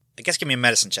any? I guess give me a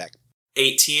medicine check.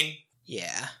 18,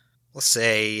 Yeah. We'll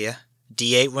say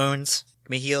D8 wounds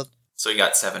can be healed. so you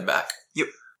got 7 back. Yep.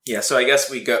 Yeah, so I guess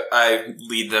I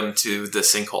lead them to the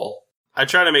sinkhole. I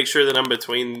try to make sure that I'm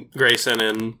between Grayson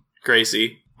and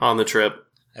Gracie on the trip.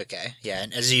 Okay. Yeah,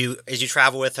 and as you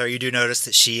travel with her, you do notice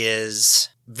that she is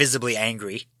visibly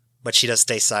angry, but she does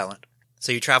stay silent.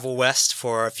 So you travel west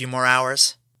for a few more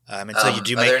hours until you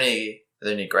do Are there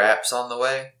any graps on the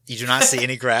way? You do not see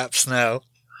any graps, no.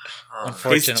 Oh.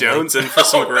 He's Unfortunately. jonesing for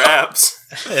some graps.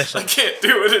 I can't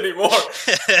do it anymore.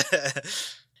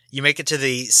 You make it to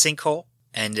the sinkhole,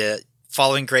 and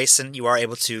following Grayson, you are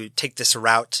able to take this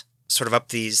route, sort of up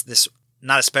this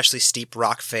not especially steep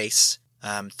rock face,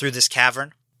 through this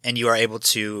cavern, and you are able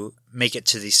to make it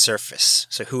to the surface.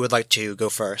 So who would like to go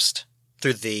first?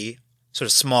 Through the sort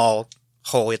of small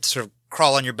hole, you have to sort of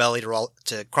crawl on your belly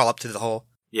to crawl up through the hole.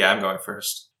 Yeah, I'm going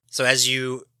first. So as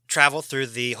you travel through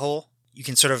the hole, you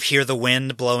can sort of hear the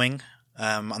wind blowing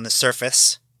on the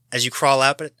surface. As you crawl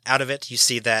out of it, you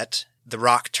see that the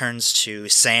rock turns to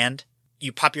sand.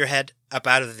 You pop your head up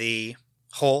out of the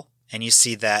hole, and you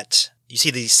see the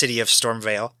city of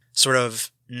Stormvale, sort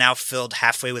of now filled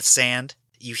halfway with sand.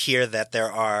 You hear that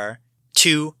there are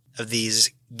 2 of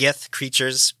these Gith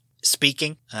creatures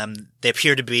speaking. They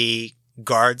appear to be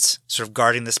guards, sort of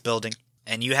guarding this building.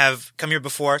 And you have come here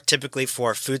before, typically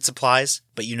for food supplies,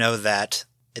 but you know that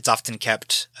it's often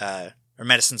kept, or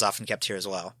medicine's often kept here as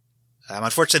well.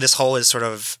 Unfortunately, this hole is sort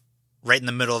of right in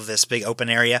the middle of this big open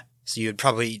area, so you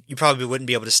probably wouldn't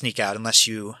be able to sneak out unless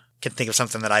you can think of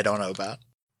something that I don't know about.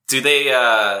 Do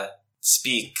they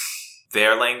speak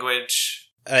their language?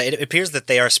 It appears that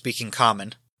they are speaking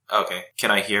common. Okay.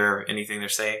 Can I hear anything they're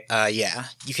saying? Yeah.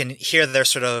 You can hear they're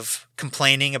sort of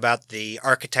complaining about the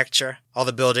architecture. All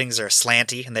the buildings are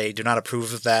slanty, and they do not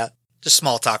approve of that. Just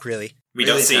small talk, really. We Really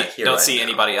don't not see here right now.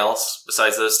 anybody else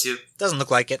besides those 2? Doesn't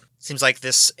look like it. Seems like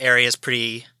this area is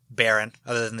pretty barren,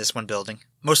 other than this one building.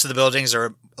 Most of the buildings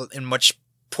are in much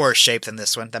poorer shape than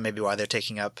this one. That may be why they're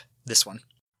taking up this one.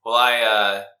 Well,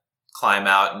 I climb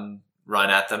out and run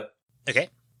at them. Okay.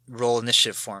 Roll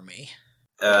initiative for me.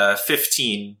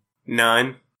 15.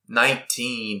 9.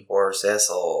 19 for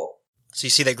Cecil. So you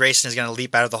see that Grayson is going to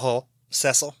leap out of the hole.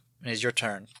 Cecil, it is your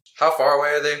turn. How far away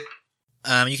are they?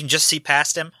 You can just see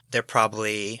past him. They're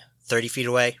probably 30 feet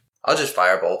away. I'll just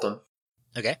firebolt them.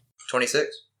 Okay. 26.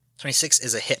 26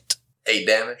 is a hit. 8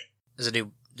 damage. Does it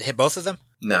hit both of them?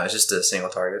 No, it's just a single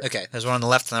target. Okay. There's one on the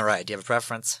left and the right. Do you have a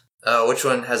preference? Which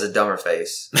one has a dumber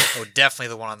face? Oh, definitely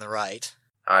the one on the right.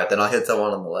 Alright, then I'll hit the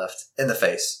one on the left. In the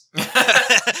face.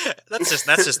 That's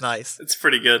just nice. It's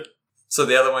pretty good. So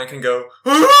the other one can go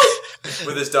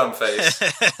with his dumb face.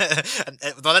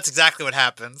 Well, that's exactly what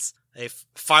happens. A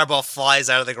fireball flies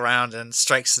out of the ground and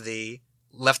strikes the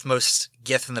leftmost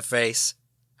Gith in the face.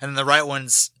 And then the right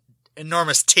one's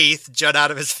enormous teeth jut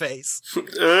out of his face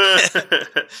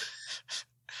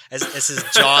as his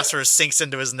jaw sort of sinks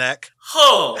into his neck.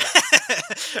 Oh!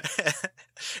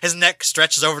 His neck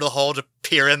stretches over the hole to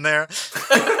peer in there.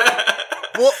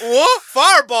 What?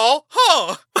 Fireball?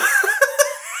 Huh?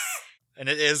 And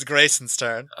it is Grayson's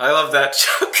turn. I love that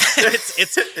joke.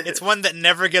 It's one that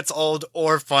never gets old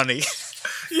or funny.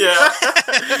 Yeah.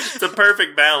 It's a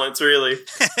perfect balance, really.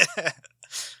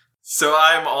 So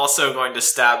I'm also going to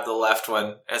stab the left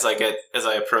one as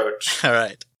I approach. All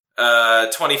right.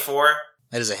 24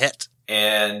 That is a hit.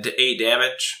 and 8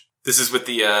 damage. This is with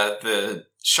the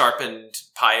sharpened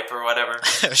pipe or whatever.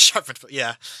 Sharpened,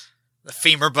 yeah. The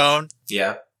femur bone.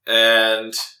 Yeah.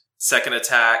 And second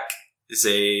attack is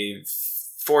a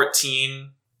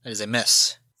 14. That is a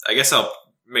miss. I guess I'll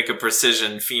make a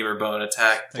precision femur bone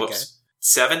attack. Whoops. Okay.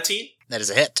 17. That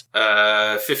is a hit.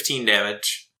 15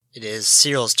 damage. It is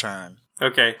Cyril's turn.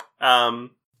 Okay. So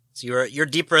you're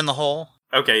deeper in the hole.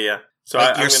 Okay, yeah. So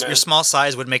But I'm your gonna... your small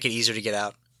size would make it easier to get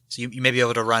out. So you may be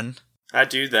able to run. I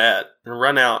do that and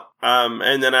run out.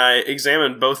 And then I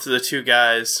examine both of the 2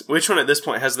 guys. Which one at this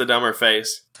point has the dumber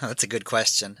face? Oh, that's a good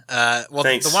question. Well,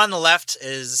 Thanks. the one on the left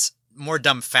is more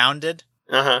dumbfounded,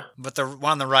 Uh-huh. but the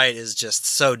one on the right is just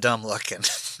so dumb looking.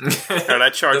 Alright, I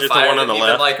charge The at the fire one on the didn't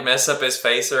even, left. mess up his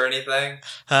face or anything?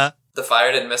 Huh? The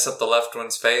fire didn't mess up the left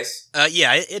one's face?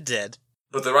 Yeah, it did.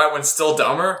 But the right one's still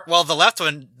dumber? Well, the left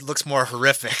one looks more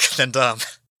horrific than dumb.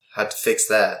 Had to fix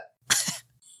that.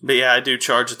 But yeah, I do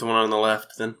charge at the one on the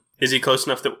left then. Is he close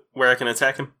enough that where I can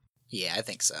attack him? Yeah, I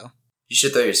think so. You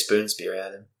should throw your spoon spear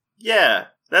at him. Yeah,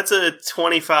 that's a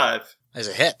 25. There's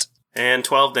a hit. And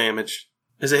 12 damage.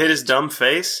 Does it hit his dumb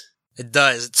face? It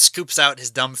does. It scoops out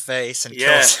his dumb face and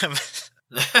kills him.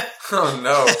 Oh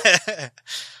no.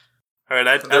 Alright,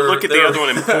 I look at the other one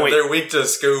and point. They're weak to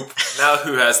scoop. Now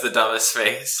who has the dumbest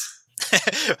face?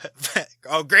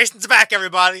 Oh, Grayson's back,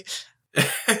 everybody!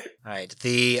 Alright,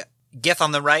 the Gith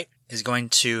on the right is going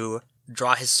to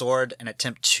draw his sword and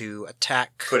attempt to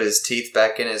attack. Put his teeth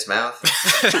back in his mouth.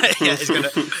 Yeah,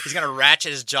 he's gonna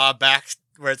ratchet his jaw back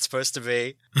where it's supposed to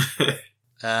be.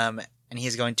 And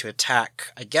he's going to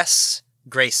attack, I guess,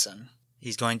 Grayson.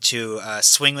 He's going to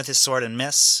swing with his sword and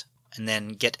miss, and then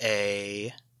get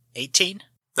a 18.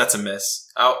 That's a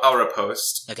miss. I'll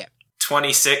riposte. Okay.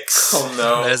 26. Oh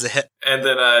no. That is a hit. And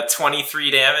then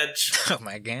 23 damage. Oh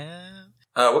my god.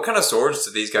 What kind of swords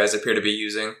do these guys appear to be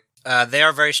using? They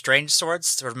are very strange swords,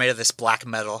 sort of made of this black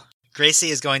metal.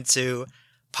 Gracie is going to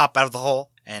pop out of the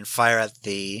hole and fire at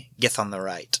the Gith on the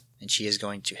right. And she is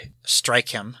going to strike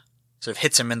him, sort of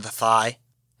hits him in the thigh.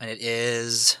 And it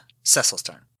is Cecil's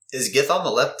turn. Is Gith on the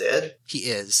left dead? He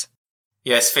is.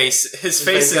 Yeah, his face face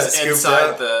got is scooped inside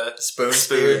out. the Spoon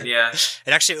spoon. spear? Yeah.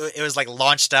 It was like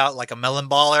launched out like a melon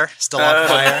baller, still on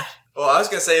fire. Well, I was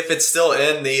gonna say if it's still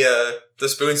in the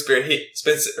spoon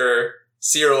spear,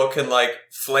 Cyril can like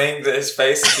fling his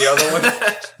face at the other one.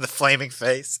 The flaming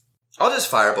face. I'll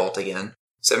just firebolt again.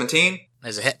 17?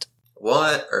 There's a hit.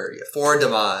 4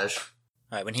 damage.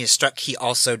 Alright, when he is struck, he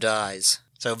also dies.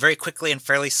 So very quickly and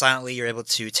fairly silently, you're able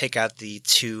to take out the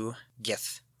 2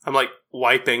 Gith. I'm like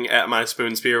wiping at my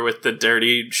spoon spear with the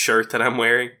dirty shirt that I'm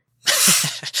wearing.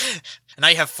 And now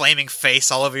you have flaming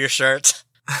face all over your shirt.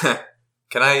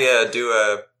 Can I do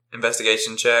a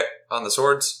investigation check on the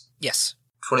swords? Yes.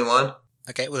 21?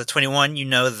 Okay, with a 21, you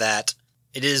know that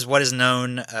it is what is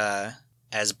known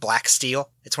as black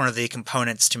steel. It's one of the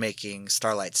components to making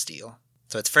starlight steel.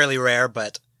 So it's fairly rare,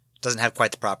 but doesn't have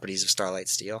quite the properties of starlight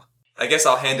steel. I guess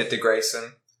I'll hand it to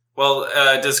Grayson. Well,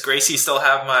 does Gracie still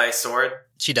have my sword?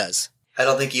 She does. I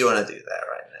don't think you want to do that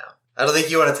right now. I don't think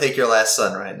you want to take your last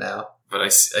son right now. But I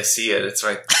see it. It's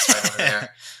right over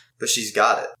there. But she's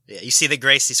got it. Yeah, you see that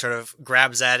Gracie sort of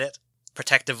grabs at it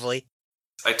protectively.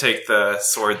 I take the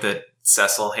sword that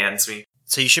Cecil hands me.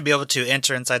 So you should be able to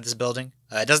enter inside this building.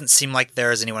 It doesn't seem like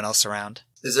there is anyone else around.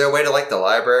 Is there a way to like the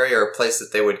library or a place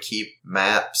that they would keep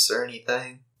maps or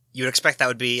anything? You would expect that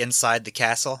would be inside the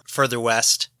castle, further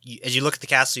west. As you look at the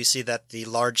castle, you see that the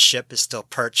large ship is still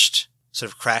perched,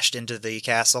 sort of crashed into the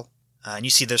castle. And you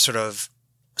see there's sort of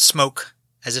smoke,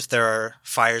 as if there are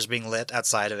fires being lit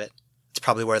outside of it. It's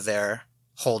probably where they're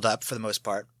holed up for the most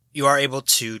part. You are able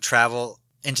to travel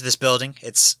into this building.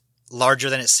 It's larger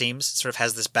than it seems. It sort of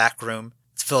has this back room.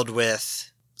 It's filled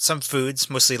with some foods,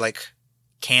 mostly like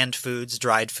canned foods,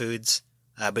 dried foods.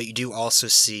 But you do also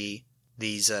see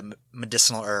these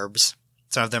medicinal herbs.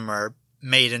 Some of them are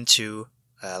made into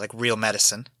like real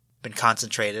medicine, been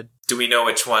concentrated. Do we know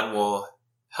which one will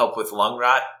help with lung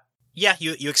rot? Yeah,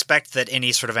 you expect that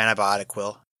any sort of antibiotic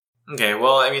will. Okay,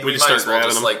 well, I mean, we just might as start well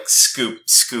just grabbing like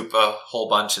scoop a whole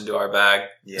bunch into our bag.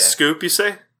 Yeah. Scoop, you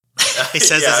say? He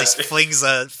says Yeah. as he flings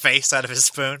a face out of his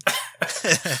spoon.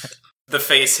 The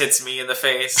face hits me in the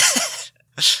face.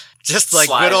 Just like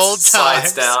good old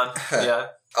times. Slides down. Yeah.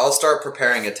 I'll start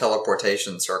preparing a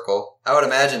teleportation circle. I would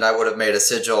imagine I would have made a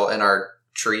sigil in our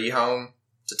tree home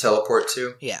to teleport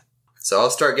to. Yeah. So I'll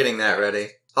start getting that ready.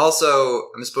 Also,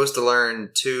 I'm supposed to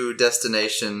learn 2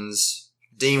 destinations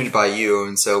deemed by you,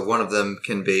 and so one of them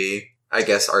can be, I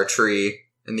guess, our tree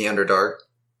in the Underdark.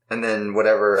 And then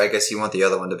whatever, I guess you want the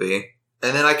other one to be.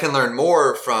 And then I can learn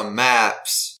more from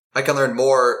maps. I can learn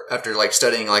more after, like,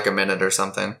 studying, like, a minute or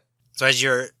something. So as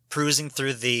you're perusing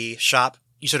through the shop,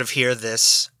 you sort of hear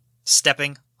this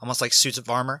stepping, almost like suits of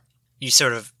armor. You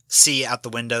sort of see out the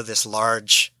window this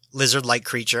large lizard-like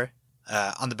creature.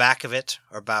 On the back of it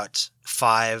are about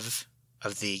 5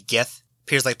 of the Gith.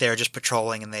 Appears like they're just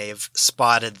patrolling and they've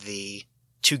spotted the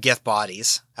 2 Gith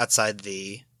bodies outside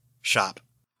the shop.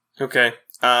 Okay.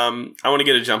 I want to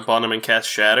get a jump on them and cast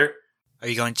Shatter. Are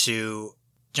you going to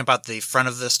jump out the front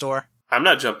of the store? I'm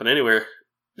not jumping anywhere.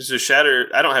 So Shatter,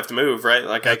 I don't have to move, right?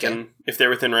 Like I can, if they're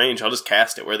within range, I'll just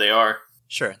cast it where they are.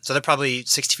 Sure. So they're probably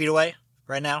 60 feet away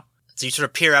right now. So you sort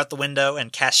of peer out the window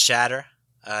and cast Shatter.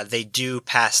 They do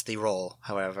pass the roll,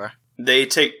 however. They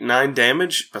take 9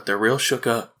 damage, but they're real shook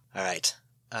up. Alright.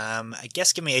 I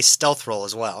guess give me a stealth roll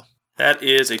as well. That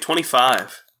is a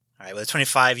 25. Alright, with a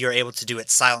 25, you're able to do it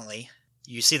silently.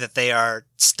 You see that they are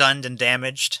stunned and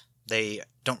damaged. They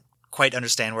don't quite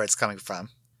understand where it's coming from.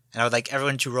 And I would like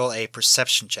everyone to roll a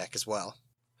perception check as well.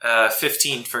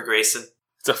 15 for Grayson.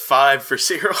 It's a 5 for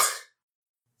Cyril.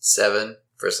 7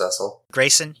 for Cecil.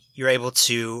 Grayson, you're able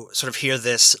to sort of hear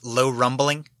this low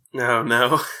rumbling.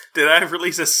 No. Did I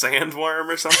release a sandworm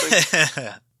or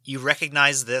something? You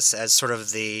recognize this as sort of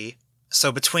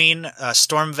so between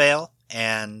Stormvale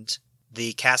and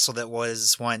the castle that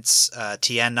was once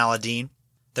Tien Naladin,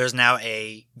 there's now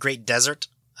a great desert.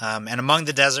 And among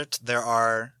the desert, there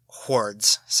are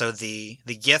hordes. So the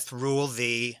Gith rule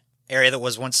the area that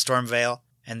was once Stormvale,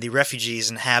 and the refugees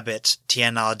inhabit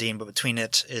Tien Naladin, but between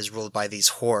it is ruled by these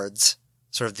hordes.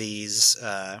 Sort of these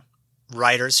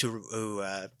riders who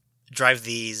drive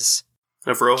these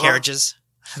of Rohan? Carriages.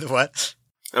 What?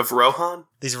 Of Rohan?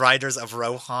 These riders of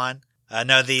Rohan.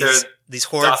 No, these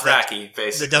hordes. Dothraki,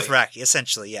 basically. The Dothraki,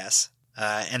 essentially, yes.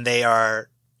 And they are...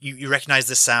 You recognize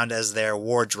this sound as their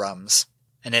war drums.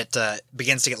 And it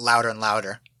begins to get louder and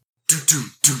louder.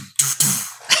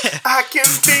 I can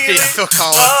feel it. Phil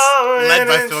Collins. Led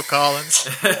by Phil Collins.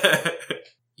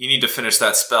 You need to finish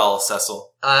that spell,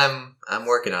 Cecil. I'm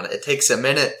working on it. It takes a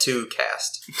minute to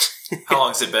cast. How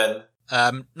long's it been?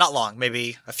 Not long,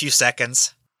 maybe a few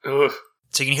seconds. Ugh.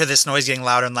 So you can hear this noise getting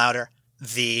louder and louder.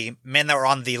 The men that were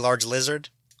on the large lizard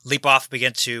leap off, they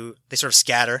sort of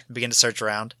scatter, begin to search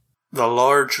around. The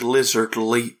large lizard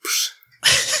leaps.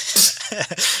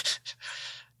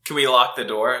 Can we lock the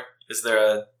door? Is there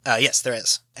a... Yes, there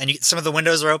is. And some of the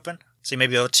windows are open, so you may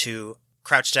be able to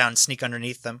crouch down and sneak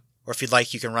underneath them. Or if you'd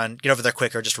like, you can get over there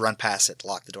quicker, just run past it to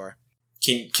lock the door.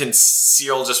 Can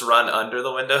Seal just run under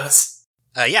the windows?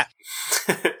 Yeah.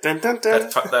 Dun, dun, dun.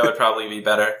 That would probably be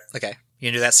better. Okay. You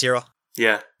can do that, Cyril?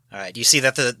 Yeah. Alright, you see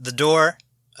that the door,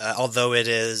 although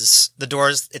the door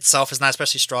itself is not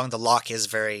especially strong, the lock is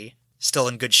still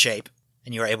in good shape,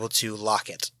 and you are able to lock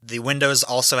it. The windows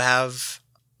also have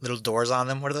little doors on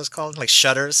them. What are those called? Like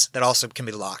shutters that also can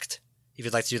be locked, if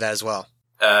you'd like to do that as well.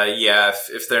 Yeah,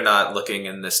 if they're not looking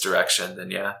in this direction, then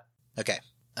yeah. Okay.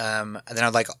 And then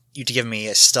I'd like you to give me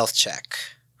a stealth check.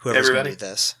 Whoever's going to do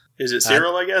this. Is it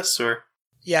Cyril, I guess, or?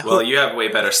 Yeah. Well, you have way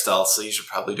better stealth, so you should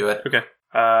probably do it. Okay.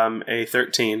 A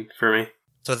 13 for me.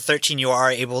 So the 13, you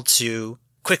are able to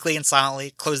quickly and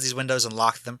silently close these windows and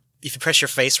lock them. If you press your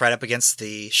face right up against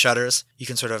the shutters, you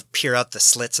can sort of peer out the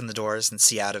slits in the doors and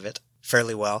see out of it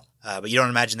fairly well. But you don't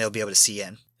imagine they'll be able to see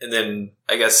in. And then,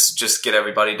 I guess, just get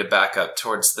everybody to back up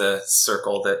towards the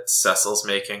circle that Cecil's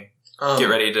making. Get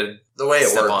ready to the way it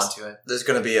step works, onto it. There's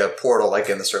going to be a portal like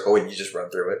in the circle and you just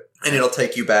run through it. And it'll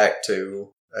take you back to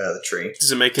the tree.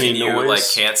 Does it make any noise?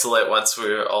 noise? Can you, cancel it once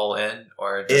we're all in?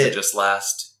 Or does it just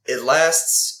last? It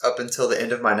lasts up until the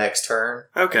end of my next turn.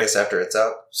 Okay. I guess after it's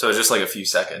up. So just like a few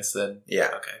seconds then? Yeah.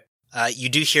 Okay. You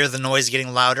do hear the noise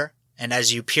getting louder, and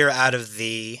as you peer out of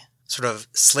the sort of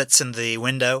slits in the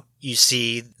window, you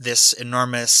see this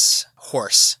enormous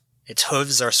horse. Its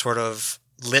hooves are sort of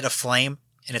lit aflame,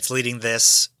 and it's leading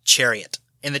this chariot.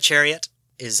 In the chariot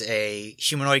is a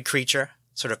humanoid creature,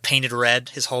 sort of painted red,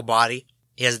 his whole body.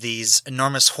 He has these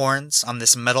enormous horns on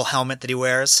this metal helmet that he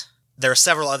wears. There are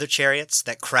several other chariots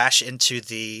that crash into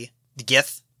the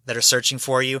Gith that are searching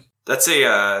for you. That's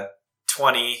a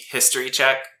 20 history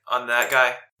check on that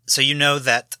guy. So you know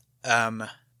that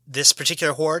this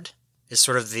particular horde is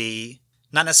sort of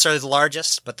not necessarily the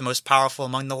largest, but the most powerful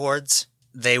among the hordes.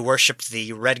 They worshipped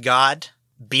the red god,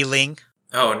 Beling.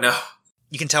 Oh, no.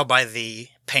 You can tell by the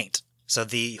paint. So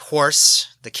the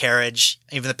horse, the carriage,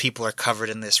 even the people are covered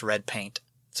in this red paint.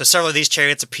 So several of these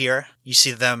chariots appear. You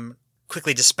see them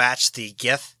quickly dispatch the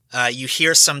Gith. You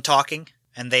hear some talking,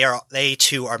 and they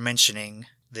too are mentioning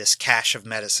this cache of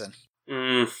medicine.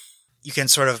 You can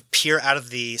sort of peer out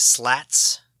of the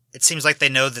slats. It seems like they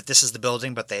know that this is the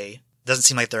building, but doesn't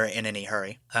seem like they're in any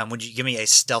hurry. Would you give me a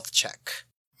stealth check?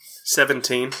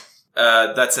 17.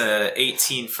 That's an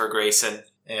 18 for Grayson,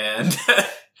 and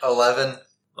 11.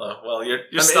 Oh, well,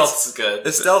 your stealth is good.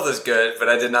 The stealth is good, but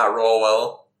I did not roll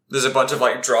well. There's a bunch of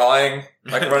drawing,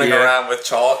 running around with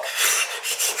chalk.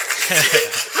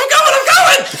 I'm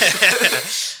going!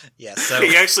 Yeah, so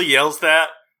he actually yells that.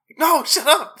 No, shut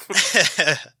up!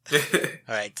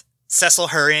 Alright. Cecil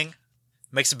hurrying,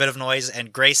 makes a bit of noise,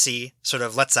 and Gracie sort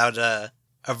of lets out a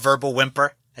verbal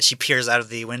whimper as she peers out of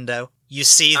the window. You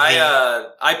see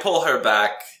I pull her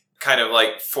back, kind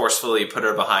of forcefully put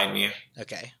her behind me.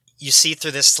 Okay. You see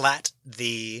through this slat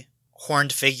the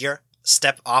horned figure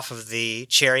step off of the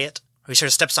chariot. He sort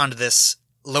of steps onto this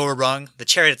lower rung. The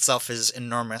chariot itself is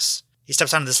enormous. He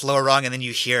steps onto this lower rung, and then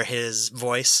you hear his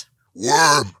voice.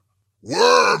 Worm!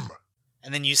 Worm!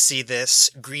 And then you see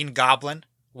this green goblin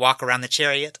walk around the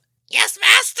chariot, Yes,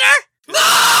 master! No!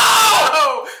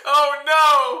 Oh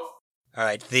no!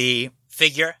 Alright, the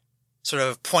figure sort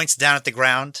of points down at the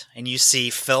ground, and you see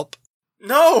Philp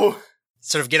No!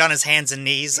 sort of get on his hands and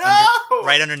knees No!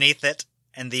 right underneath it,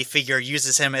 and the figure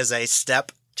uses him as a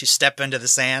step to step into the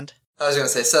sand. I was going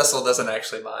to say Cecil doesn't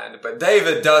actually mind, but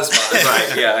David does mind.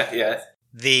 Right, yeah.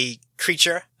 The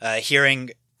creature,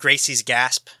 hearing Gracie's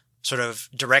gasp, sort of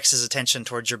directs his attention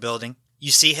towards your building.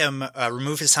 You see him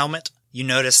remove his helmet. You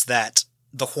notice that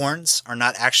the horns are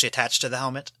not actually attached to the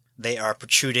helmet. They are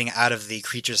protruding out of the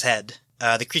creature's head.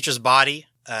 The creature's body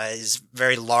is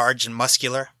very large and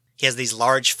muscular. He has these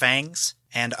large fangs,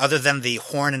 and other than the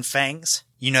horn and fangs,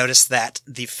 you notice that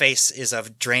the face is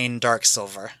of Drain Dark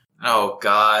Silver. Oh,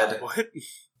 God. What?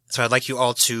 So I'd like you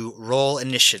all to roll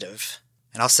initiative.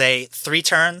 And I'll say 3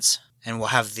 turns, and we'll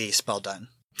have the spell done.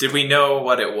 Did we know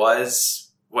what it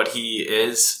was? What he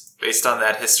is, based on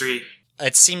that history?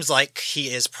 It seems like he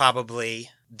is probably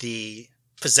the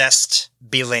possessed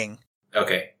beling.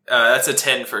 Okay. That's a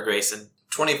 10 for Grayson.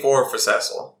 24 for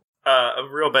Cecil. A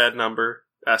real bad number.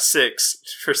 6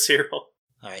 for Cyril.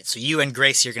 Alright, so you and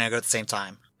Gracie are going to go at the same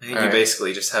time. I think All you right.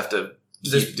 basically just have to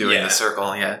keep doing the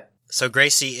circle, yeah. So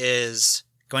Gracie is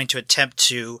going to attempt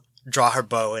to draw her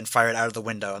bow and fire it out of the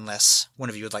window unless one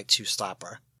of you would like to stop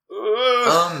her.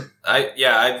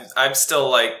 I'm still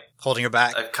like, Holding her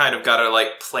back. I've kind of got her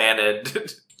like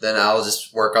planted. Then I'll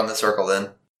just work on the circle then.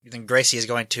 Then Gracie is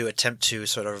going to attempt to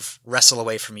sort of wrestle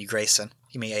away from you, Grayson.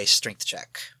 Give me a strength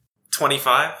check.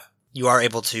 25? You are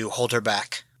able to hold her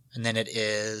back. And then it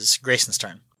is Grayson's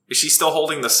turn. Is she still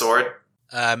holding the sword?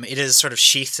 It is sort of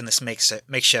sheathed in this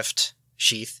makeshift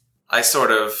sheath. I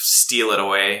sort of steal it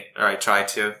away, or I try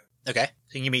to. Okay.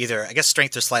 So you can give me either, I guess,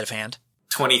 strength or sleight of hand.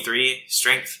 23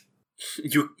 strength.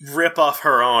 You rip off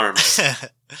her arms.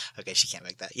 Okay, she can't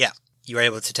make that. Yeah. You are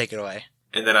able to take it away.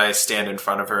 And then I stand in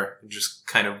front of her and just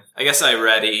kind of, I guess I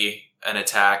ready an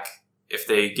attack if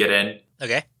they get in.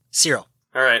 Okay. Cyril.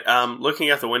 All right. Looking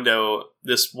out the window,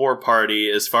 this war party,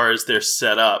 as far as they're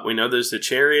set up, we know there's a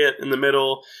chariot in the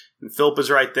middle, and Philp is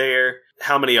right there.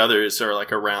 How many others are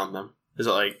like around them? Is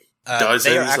it like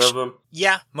dozens of them?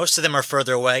 Yeah, most of them are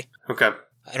further away. Okay.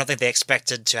 I don't think they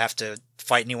expected to have to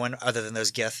fight anyone other than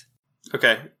those Gith.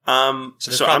 Okay. So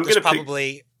there's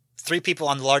probably 3 people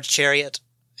on the large chariot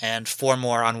and 4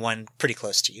 more on one pretty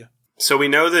close to you. So we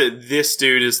know that this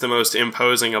dude is the most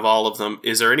imposing of all of them.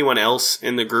 Is there anyone else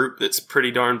in the group that's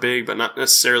pretty darn big, but not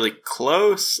necessarily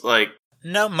close? Like,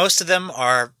 No, most of them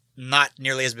are not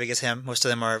nearly as big as him. Most of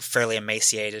them are fairly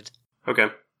emaciated. okay.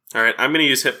 All right. I'm going to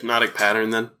use Hypnotic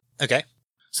Pattern then. Okay.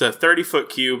 So a 30-foot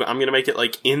cube, I'm going to make it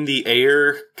like in the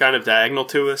air, kind of diagonal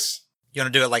to us. You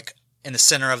want to do it like in the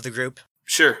center of the group?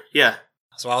 Sure. Yeah.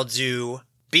 So I'll do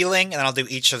Beeling, and then I'll do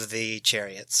each of the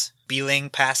chariots. Beeling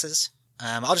passes.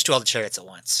 I'll just do all the chariots at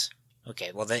once.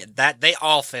 Okay, well, they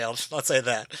all failed. Let's say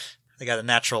that. They got a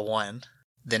natural 1.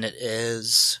 Then it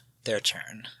is their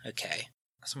turn. Okay.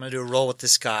 So I'm going to do a roll with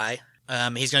this guy.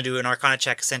 He's going to do an Arcana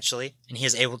check, essentially, and he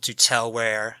is able to tell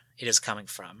where it is coming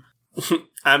from.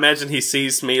 I imagine he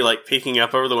sees me like peeking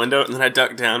up over the window, and then I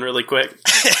duck down really quick.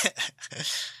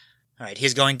 Alright,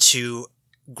 he's going to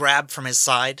grab from his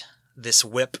side this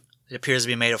whip. It appears to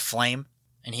be made of flame,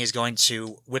 and he's going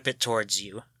to whip it towards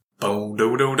you. Boom,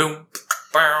 doo, doo, doo.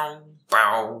 Bow,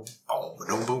 bow, boom,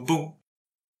 boom, boom, boom.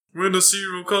 When the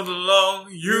zero comes along,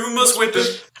 you must whip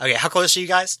it. Okay, how close are you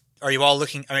guys? Are you all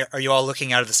looking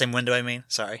out of the same window, I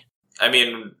I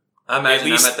mean, I imagine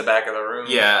At least- I'm at the back of the room.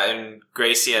 yeah, and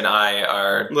Gracie and I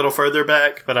are... A little further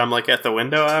back, but I'm like at the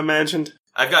window, I imagined.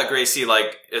 I've got Gracie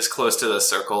like as close to the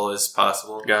circle as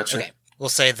possible. Gotcha. Okay, we'll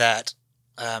say that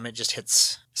it just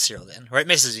hits Cyril then. Or it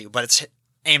misses you, but it's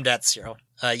aimed at Cyril.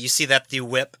 You see that the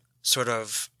whip sort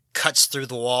of cuts through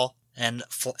the wall and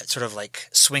sort of like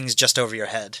swings just over your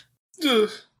head. Ugh.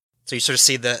 So you sort of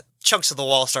see the chunks of the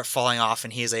wall start falling off,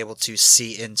 and he is able to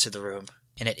see into the room.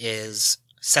 And it is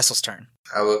Cecil's turn.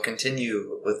 I will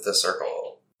continue with the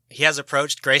circle. He has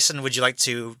approached. Grayson, would you like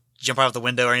to jump out of the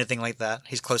window or anything like that?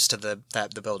 He's close to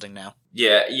the building now.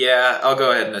 Yeah, I'll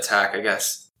go ahead and attack, I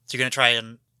guess. So you're going to try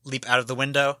and leap out of the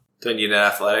window? Do I need an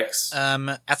athletics?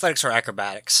 Athletics or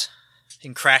acrobatics. You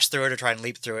can crash through it or try and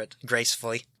leap through it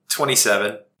gracefully.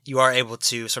 27. You are able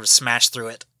to sort of smash through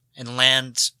it and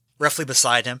land roughly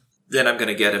beside him. Then I'm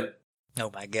gonna get him. Oh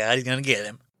my god, he's going to get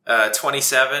him.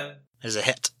 27. There's a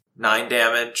hit. 9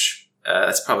 damage.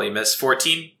 That's probably a miss.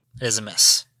 14. It is a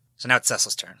miss. So now it's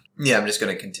Cecil's turn. Yeah, I'm just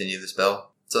going to continue the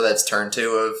spell. So that's turn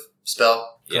 2 of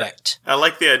spell. Yeah. Correct. I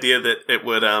like the idea that it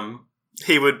would,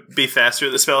 he would be faster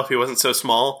at the spell if he wasn't so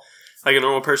small. Like a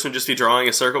normal person would just be drawing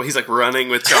a circle. He's like running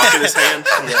with chalk in his hand.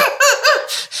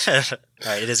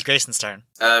 Alright, it is Grayson's turn.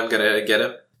 I'm gonna get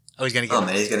him. Oh, he's gonna get Oh him.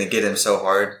 man, he's gonna get him so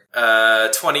hard.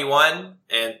 21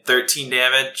 and 13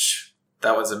 damage.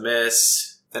 That was a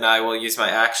miss. Then I will use my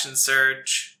action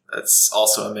surge. That's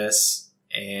also a miss.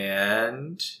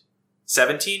 And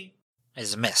 17? It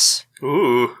is a miss.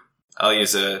 Ooh. I'll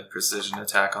use a precision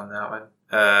attack on that one.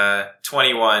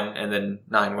 21 and then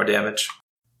 9 more damage.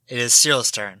 It is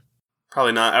Cyril's turn.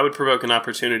 Probably not. I would provoke an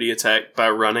opportunity attack by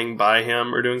running by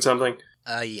him or doing something.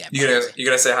 Yeah. You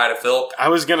gonna say hi to Phil? I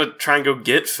was gonna try and go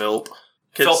get Philp.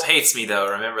 Philp hates me though,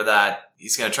 remember that.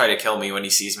 He's gonna try to kill me when he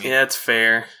sees me. Yeah, it's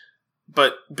fair.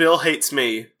 But Bill hates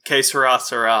me. Que sera,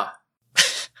 sera.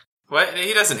 What?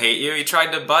 He doesn't hate you. He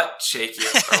tried to butt shake you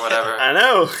or whatever. I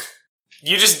know.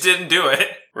 You just didn't do it.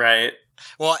 Right.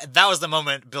 Well, that was the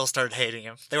moment Bill started hating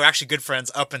him. They were actually good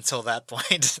friends up until that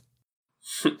point.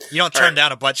 You don't turn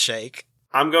down a butt shake.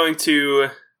 I'm going to...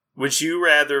 Would you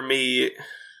rather me...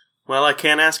 Well, I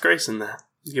can't ask Grayson that,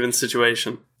 given the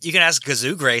situation. You can ask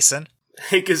Gazoo Grayson.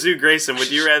 Hey, Kazoo Grayson,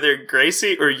 would you rather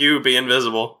Gracie or you be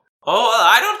invisible? Oh,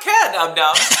 I don't care,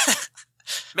 dum-dum.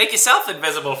 Make yourself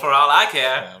invisible for all I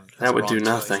care. That would do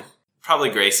nothing. Probably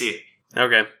Gracie.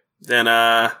 Okay. Then,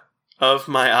 of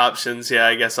my options, yeah,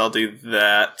 I guess I'll do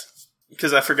that.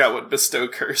 Because I forgot what Bestow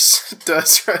Curse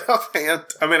does right offhand.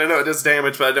 I mean, I know it does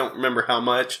damage, but I don't remember how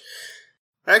much.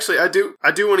 Actually, I do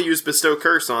want to use Bestow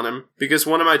Curse on him, because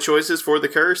one of my choices for the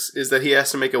curse is that he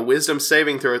has to make a wisdom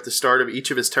saving throw at the start of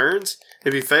each of his turns.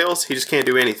 If he fails, he just can't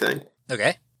do anything.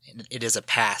 Okay. It is a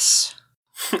pass.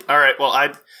 Alright, well,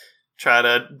 I'd try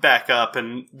to back up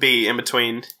and be in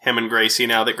between him and Gracie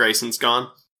now that Grayson's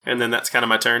gone. And then that's kind of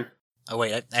my turn. Oh,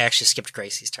 wait, I actually skipped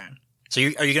Gracie's turn. So are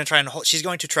you going to try and hold... She's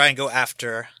going to try and go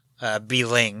after Bi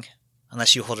Ling,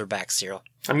 unless you hold her back, Cyril.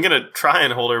 I'm going to try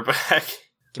and hold her back.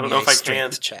 I don't know if I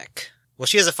can. Check. Well,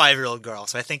 she is a 5-year-old girl,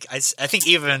 so I think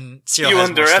even Cyril you has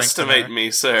more strength than underestimate her.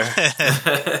 me,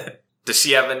 sir. Does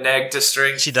she have a neg to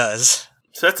strength? She does.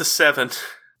 So that's a 7.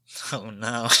 Oh,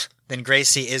 no. Then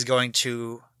Gracie is going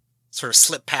to sort of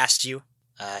slip past you.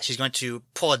 She's going to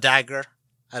pull a dagger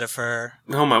out of her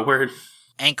Oh my word.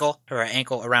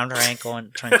 around her ankle,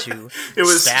 and trying to It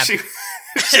was stab. she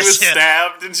was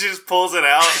stabbed and she just pulls it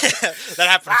out. That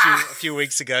happened a few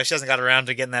weeks ago. She hasn't got around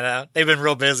to getting that out. They've been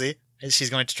real busy. And she's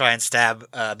going to try and stab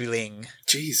Bi Ling.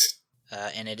 Jeez.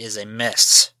 And it is a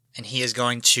miss. And he is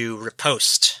going to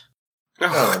riposte. Oh,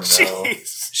 no.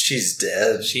 jeez. She's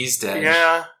dead. She's dead.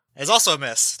 Yeah. It's also a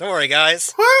miss. Don't worry,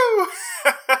 guys. Woo!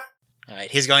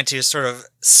 Alright, he's going to sort of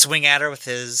swing at her with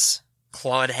his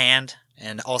clawed hand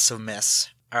and also miss.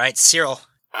 Alright, Cyril.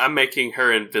 I'm making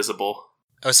her invisible.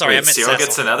 Oh, sorry, Wait, I meant Cyril Cecil.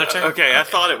 gets another turn? Okay, I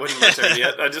thought it wasn't my turn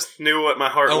yet. I just knew what my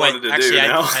heart wanted to actually, do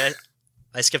now.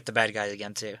 I skipped the bad guy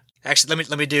again too. Actually,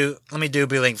 let me do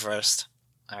Bi Ling first.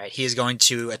 All right, he is going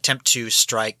to attempt to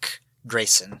strike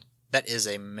Grayson. That is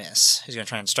a miss. He's going to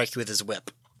try and strike you with his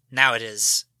whip. Now it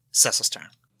is Cecil's turn.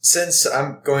 Since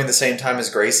I'm going the same time as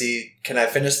Gracie, can I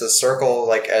finish the circle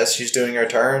like as she's doing her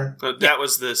turn? That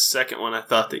was the second one I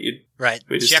thought that you'd... Right.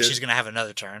 We just She actually did. is going to have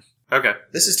another turn. Okay.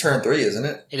 This is turn 3, isn't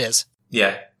it? It is.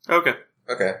 Yeah. Okay.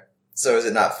 Okay. So is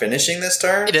it not finishing this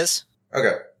turn? It is.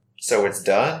 Okay. So it's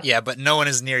done? Yeah, but no one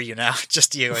is near you now.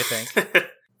 Just you, I think.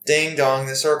 Ding dong,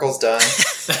 the circle's done.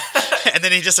 And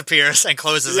then he disappears and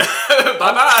closes it.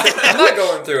 Bye-bye. I'm not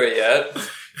going through it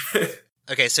yet.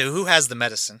 Okay, so who has the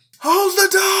medicine? Hold the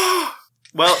door!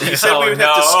 Well, you said we would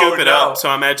have to scoop it up, so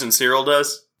I imagine Cyril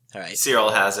does. All right.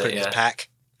 Cyril has Put it, it in his yeah. pack.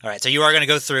 All right, so you are going to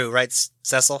go through, right,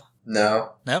 Cecil?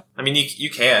 No. I mean, you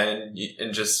can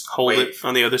and just Hold wait. it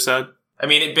on the other side. I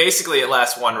mean, it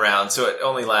lasts one round, so it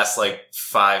only lasts like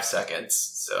 5 seconds.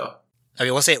 So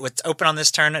Okay, we'll say it's open on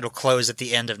this turn. It'll close at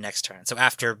the end of next turn. So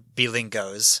after Bi Ling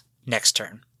goes, next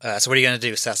turn. So what are you going to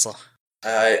do, Cecil?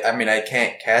 I mean, I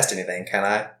can't cast anything, can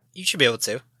I? You should be able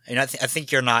to. And I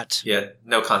think you're not. yeah,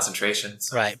 no concentration.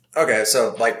 So. Right, Okay,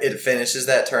 so like it finishes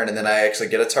that turn and then I actually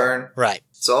get a turn. right.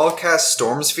 So I'll cast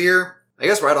Storm Sphere, I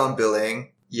guess right on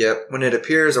Billing. Yep, when it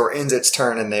appears or ends its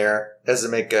turn in there, it has to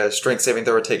make a strength saving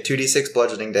throw or take 2d6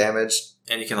 bludgeoning damage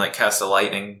And you can like cast a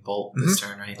lightning bolt this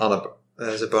turn, right?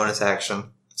 as a bonus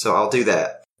action. So I'll do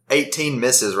that. 18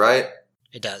 misses, right?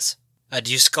 It does.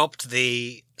 Do you sculpt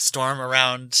the storm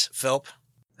around Philp?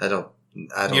 I don't You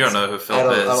don't know who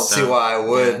Philip is. I don't so- see why I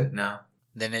would. Yeah, no.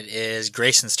 Then it is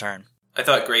Grayson's turn. I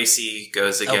thought Gracie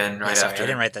goes again yeah, right sorry, after. I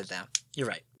didn't write that down. You're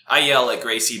right. I yell at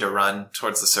Gracie to run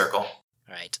towards the circle.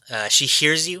 All right. She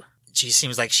hears you. She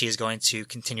seems like she is going to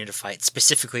continue to fight,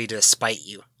 specifically to spite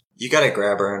you. You gotta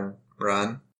grab her and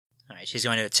run. All right. She's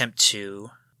going to attempt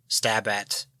to stab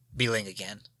at Bi Ling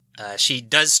again. She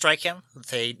does strike him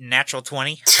with a natural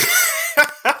 20.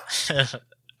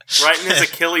 Right in his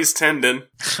Achilles tendon.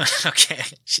 Okay,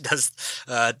 she does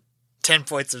 10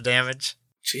 points of damage.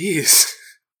 Jeez.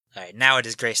 Alright, now it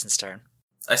is Grayson's turn.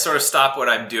 I sort of stop what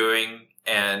I'm doing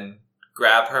and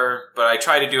grab her, but I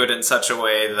try to do it in such a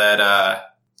way that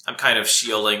I'm kind of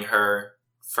shielding her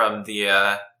from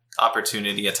the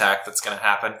opportunity attack that's going to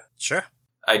happen. Sure.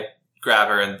 I grab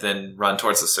her and then run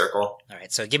towards the circle.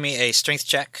 Alright, so give me a strength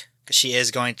check, because she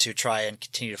is going to try and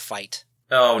continue to fight.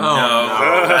 Oh, no.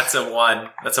 no. That's a 1.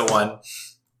 That's a 1.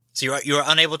 So you are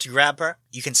unable to grab her.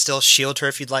 You can still shield her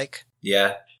if you'd like.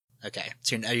 Yeah. Okay,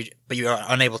 so but you are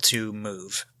unable to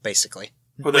move, basically.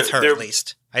 Well, with her, at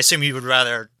least. I assume you would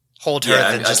rather hold her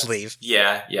than just leave.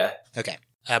 Yeah. Okay.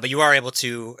 But you are able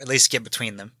to at least get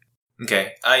between them.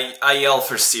 Okay. I yell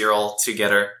for Cyril to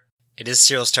get her. It is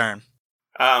Cyril's turn.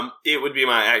 It would be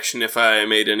my action if I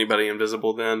made anybody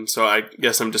invisible then, so I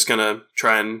guess I'm just gonna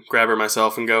try and grab her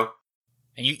myself and go.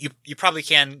 And you probably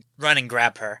can run and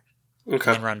grab her.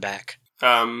 Okay. And run back.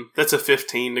 That's a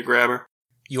 15 to grab her.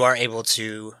 You are able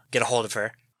to get a hold of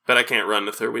her. But I can't run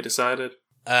with her, we decided.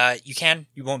 You can.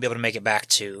 You won't be able to make it back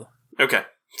to... Okay.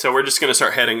 So we're just gonna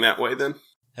start heading that way then.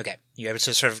 Okay. You're able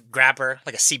to sort of grab her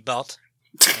like a seatbelt.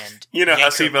 And you know how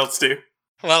yank her- seatbelts do.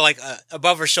 Well, like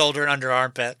above her shoulder and under her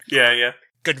armpit. Yeah.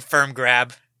 Good firm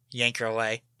grab. Yank her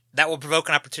away. That will provoke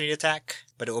an opportunity attack,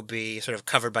 but it will be sort of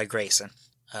covered by Grayson.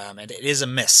 And it is a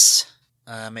miss.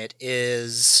 It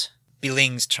is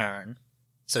Biling's turn.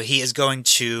 So he is going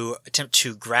to attempt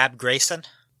to grab Grayson,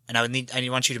 and I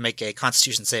want you to make a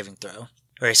Constitution saving throw.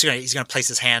 Or he's going to place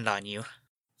his hand on you.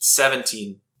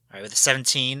 17. All right, with a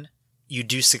 17, you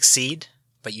do succeed,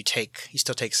 but you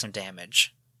still take some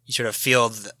damage. You sort of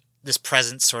feel this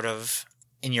presence sort of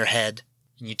in your head,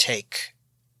 and you take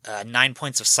 9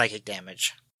 points of psychic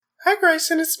damage. Hi,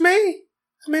 Grayson, it's me.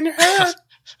 I'm in your head.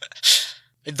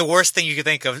 The worst thing you could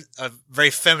think of, a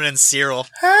very feminine Cyril.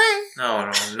 Hey,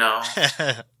 No.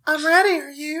 I'm ready,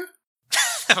 are you?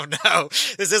 Oh no,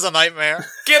 this is a nightmare.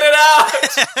 Get it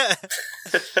out!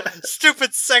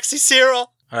 Stupid, sexy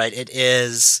Cyril. Alright, it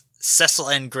is Cecil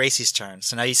and Gracie's turn.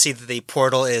 So now you see that the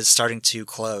portal is starting to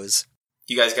close.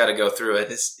 You guys gotta go through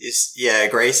it. Yeah,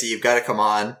 Gracie, you've got to come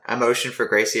on. I motion for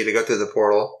Gracie to go through the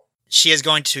portal. She is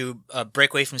going to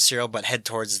break away from Cyril, but head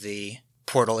towards the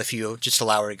portal if you just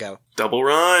allow her to go. Double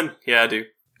run. Yeah, I do.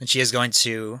 And she is going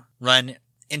to run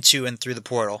into and through the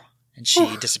portal. And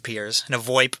she disappears. And a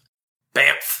VoIP.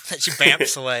 Bamf! She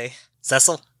bamps away.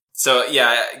 Cecil? So,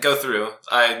 yeah, go through.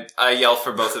 I yell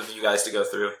for both of you guys to go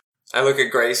through. I look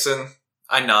at Grayson.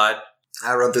 I nod.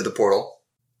 I run through the portal.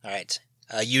 Alright.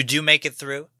 You do make it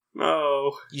through.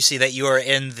 Oh. You see that you are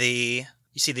in you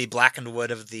see the blackened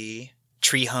wood of the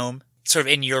tree home, sort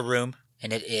of in your room,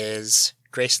 and it is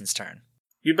Grayson's turn.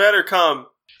 You better come.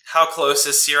 How close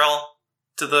is Cyril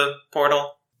to the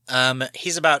portal?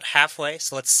 He's about halfway,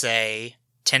 so let's say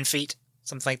 10 feet,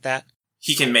 something like that.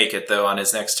 He can make it, though, on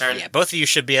his next turn. Yeah, both of you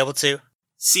should be able to.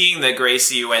 Seeing that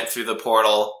Gracie went through the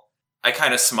portal, I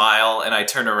kind of smile and I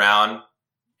turn around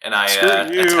and I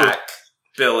Screw you. attack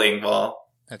Biling Wall.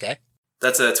 Okay.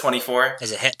 That's a 24.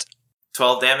 As a hit.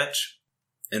 12 damage.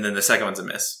 And then the second one's a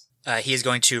miss. He is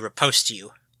going to riposte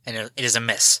you, and it is a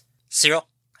miss. Cyril,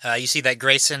 you see that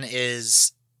Grayson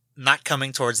is not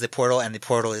coming towards the portal, and the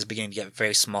portal is beginning to get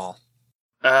very small.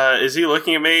 Is he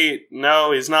looking at me?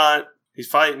 No, he's not. He's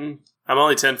fighting. I'm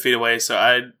only 10 feet away, so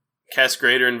I'd cast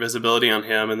greater invisibility on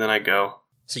him, and then I go.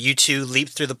 So you two leap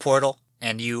through the portal,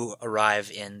 and you arrive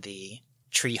in the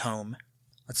tree home.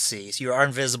 Let's see. So you are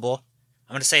invisible.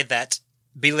 I'm going to say that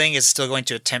Biling is still going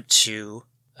to attempt to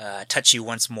touch you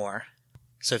once more.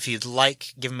 So if you'd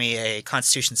like, give me a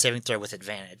Constitution saving throw with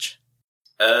advantage.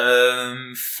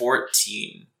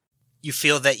 14. You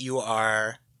feel that you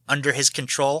are under his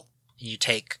control, and you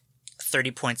take 30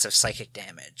 points of psychic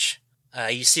damage.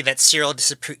 You see that Cyril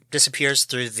disappears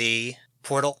through the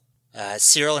portal.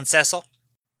 Cyril and Cecil,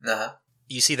 Uh-huh.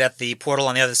 you see that the portal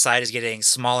on the other side is getting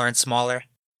smaller and smaller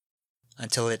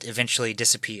until it eventually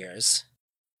disappears.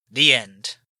 The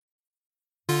end.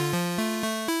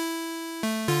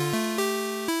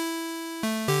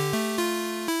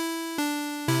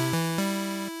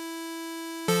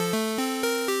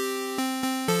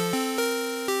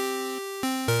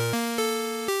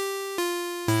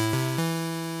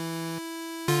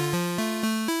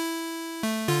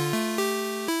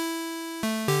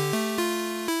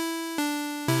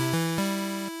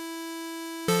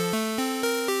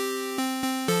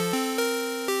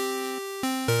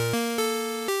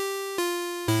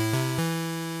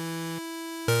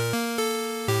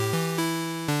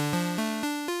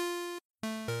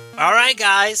 right,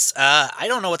 guys. I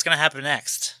don't know what's gonna happen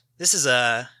next. This is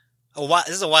a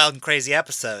wild and crazy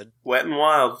episode. Wet and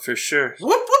wild, for sure.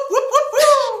 Whoop, whoop, whoop,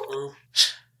 whoop, whoop.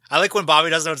 I like when Bobby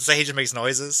doesn't know what to say, he just makes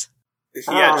noises.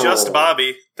 Yeah, just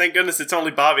Bobby. Thank goodness it's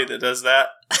only Bobby that does that.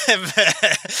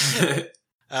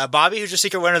 Bobby, who's your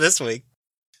secret winner this week?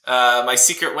 My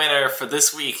secret winner for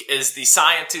this week is the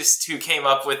scientist who came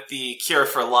up with the cure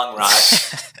for lung rot.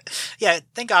 Yeah,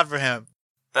 thank God for him.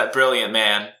 That brilliant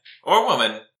man. Or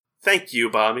woman. Thank you,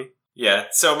 Bobby. Yeah,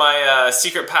 so my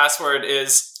secret password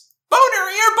is Boner,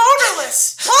 you're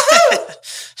bonerless! Woohoo!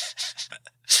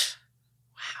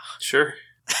 Sure.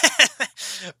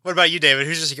 What about you, David?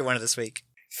 Who's your secret winner this week?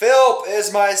 Philp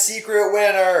is my secret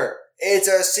winner. It's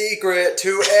a secret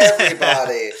to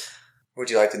everybody. Would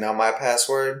you like to know my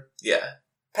password? Yeah.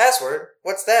 Password?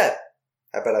 What's that?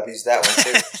 I bet I've used that one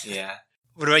too. Yeah.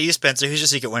 What about you, Spencer? Who's your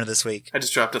secret winner this week? I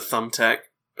just dropped a thumbtack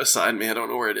beside me. I don't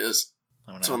know where it is.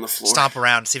 Oh, no. It's on the floor. Stomp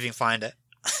around, see if you can find it.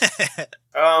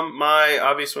 My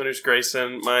obvious winner is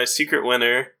Grayson. My secret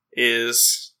winner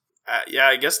is,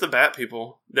 I guess the Bat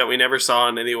People that we never saw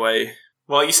in any way.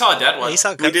 Well, you saw a dead one.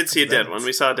 Yeah, we did see a dead one.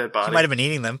 We saw a dead body. He might have been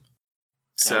eating them.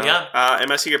 So, yeah. And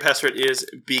my secret password is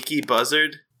Beaky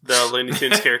Buzzard, the Looney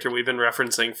Tunes character we've been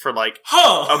referencing for like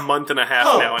a month and a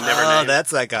half now and never named.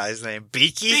 That's that guy's name.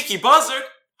 Beaky? Beaky Buzzard?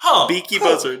 Huh. Beaky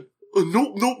Buzzard.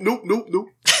 Nope.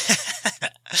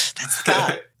 That's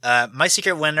the guy. My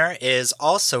secret winner is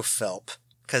also Philp,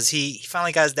 because he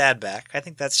finally got his dad back. I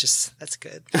think that's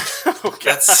good.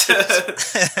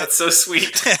 That's so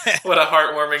sweet. What a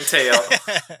heartwarming tale.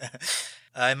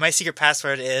 My secret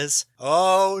password is,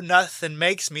 oh, nothing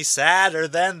makes me sadder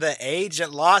than the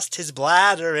agent lost his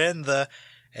bladder in the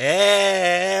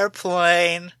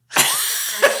airplane.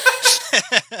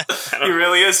 He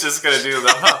really is just going to do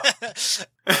them, huh?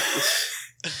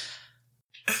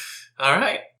 All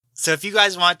right. So if you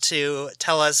guys want to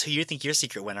tell us who you think your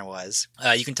secret winner was,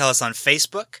 you can tell us on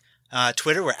Facebook,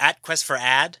 Twitter, we're at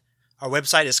Quest4Ad. Our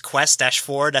website is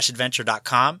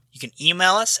quest-for-adventure.com. You can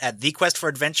email us at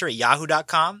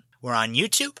thequestforadventure@yahoo.com. We're on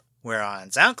YouTube, we're on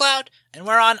SoundCloud, and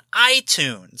we're on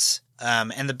iTunes.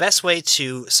 And the best way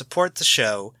to support the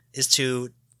show is to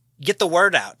get the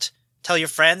word out. Tell your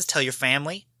friends, tell your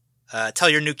family, tell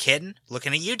your new kitten.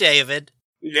 Looking at you, David.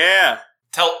 Yeah.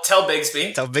 Tell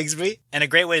Bigsby. Tell Bigsby. And a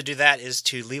great way to do that is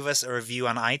to leave us a review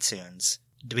on iTunes.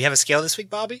 Do we have a scale this week,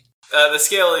 Bobby? The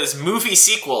scale is movie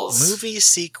sequels. Movie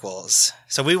sequels.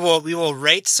 So we will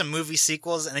rate some movie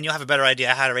sequels, and then you'll have a better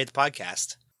idea how to rate the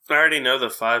podcast. I already know the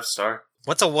 5-star.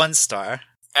 What's a 1-star?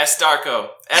 S. Darko.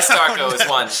 S. Darko is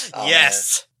 1. Oh,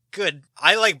 yes. Man. Good.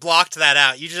 I blocked that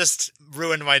out. You just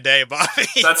ruined my day, Bobby.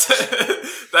 That's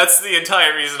the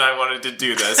entire reason I wanted to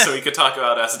do this, so we could talk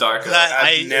about S. Darko.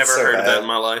 I've never heard of that in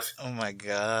my life. Oh my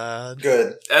god.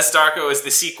 Good. S. Darko is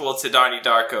the sequel to Donnie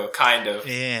Darko, kind of.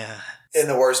 Yeah. In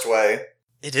the worst way.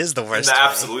 It is the worst In the way.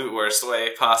 absolute worst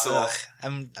way possible. Ugh,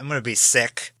 I'm gonna be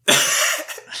sick.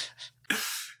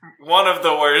 One of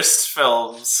the worst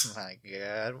films. Oh my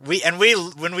god. When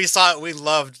we saw it, we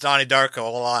loved Donnie Darko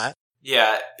a lot.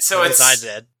 Yeah, so At it's... least I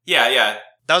did. Yeah.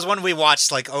 That was one we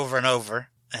watched over and over.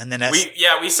 And then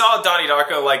we saw Donnie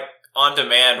Darko on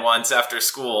demand once after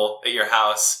school at your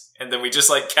house, and then we just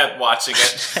kept watching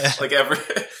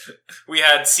it. We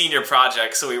had senior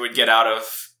projects, so we would get out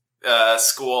of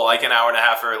school an hour and a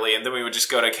half early, and then we would just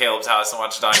go to Caleb's house and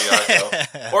watch Donnie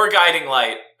Darko. Or Guiding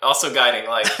Light. Also Guiding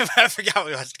Light. I forgot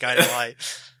we watched Guiding Light.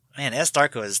 Man, S.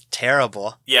 Darko is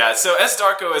terrible. Yeah, so S.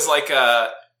 Darko is like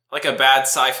a bad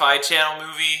Sci-Fi Channel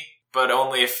movie, but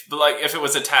only if it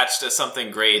was attached to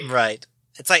something great. Right.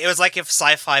 It was like if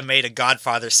Sci-Fi made a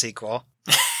Godfather sequel.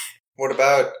 What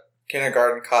about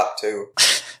Kindergarten Cop 2?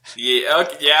 Yeah,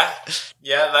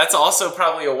 that's also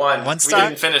probably a 1. 1 star? We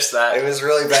didn't finish that. It was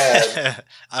really bad.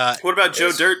 What about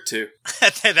Joe Dirt 2?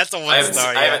 That's a 1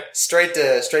 star, yeah. Straight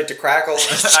to Crackle.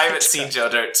 I haven't seen Joe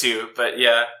Dirt 2, but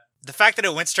yeah. The fact that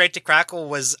it went straight to Crackle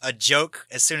was a joke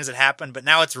as soon as it happened, but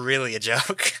now it's really a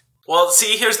joke. Well,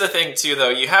 see, here's the thing, too, though.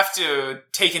 You have to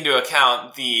take into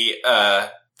account the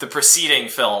preceding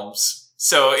films.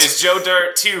 So is Joe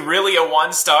Dirt 2 really a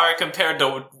 1 star compared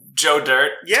to Joe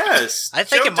Dirt? Yes. I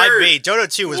think it might be. Joe Dirt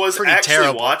 2 was pretty actually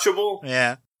terrible. Watchable.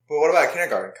 Yeah. But what about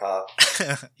Kindergarten Cop?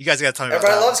 You guys gotta tell me about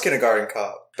Everybody that. loves Kindergarten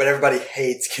Cop, but everybody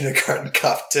hates Kindergarten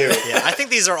Cop too. Yeah, I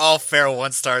think these are all fair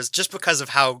 1 stars just because of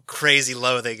how crazy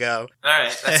low they go.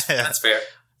 Alright, that's fair.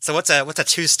 So what's a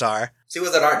 2 star? See,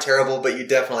 ones that aren't terrible, but you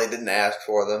definitely didn't ask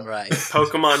for them. Right.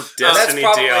 Pokemon Destiny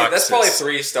Deoxys. That's probably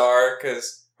 3 star,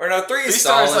 because Or no, 3 is 3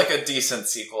 stars solid. like a decent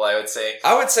sequel, I would say.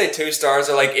 I would say 2 stars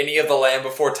are like any of the Land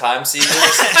Before Time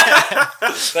sequels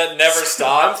that never I'm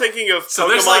stop. thinking of So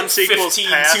there's Pokemon like sequels 15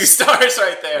 past 2 stars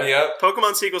right there. Yep.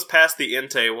 Pokemon sequels past the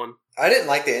Entei one. I didn't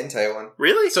like the Entei one.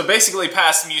 Really? So basically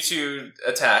past Mewtwo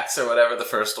attacks or whatever the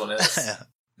first one is.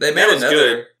 They That made was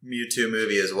another Mewtwo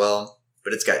movie as well,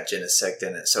 but it's got Genesect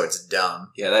in it, so it's dumb.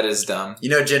 Yeah, that is dumb. You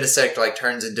know Genesect like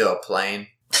turns into a plane?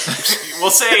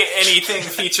 We'll say anything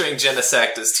featuring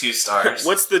Genesect is 2 stars.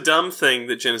 What's the dumb thing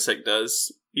that Genesect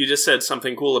does? You just said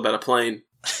something cool about a plane.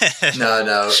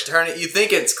 No. You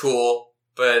think it's cool,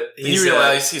 but Then you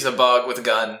realize he's a bug with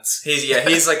guns.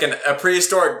 he's like a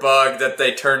prehistoric bug that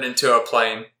they turned into a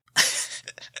plane.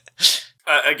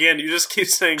 Again, you just keep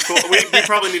saying cool. We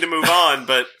probably need to move on,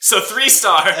 but So 3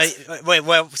 stars. Wait,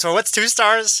 so what's 2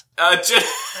 stars?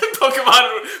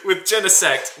 Pokemon with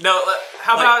Genesect. No,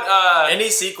 how about Any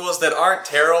sequels that aren't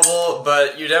terrible,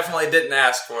 but you definitely didn't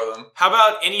ask for them. how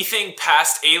about anything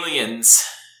past Aliens?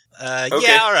 Okay.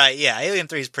 Yeah, alright, yeah. Alien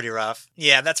 3 is pretty rough.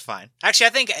 Yeah, that's fine. Actually,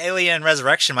 I think Alien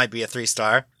Resurrection might be a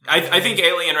 3-star. I think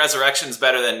Alien Resurrection's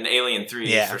better than Alien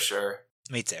 3 Yeah. for sure.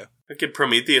 Me too. I give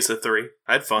Prometheus a 3.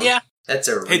 I had fun. Yeah. That's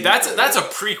a Hey, that's a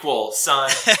prequel, son.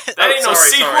 That Oh, ain't no sorry.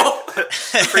 sequel.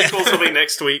 Prequels will be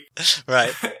next week.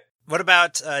 Right. What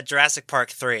about Jurassic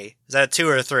Park 3? Is that a 2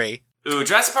 or a 3? Ooh,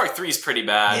 Jurassic Park 3 is pretty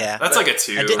bad. Yeah. That's like a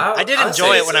 2. I did I'd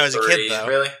enjoy say it when it's I a was a 3. kid, though.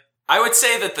 Really? I would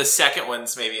say that the second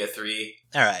one's maybe a 3.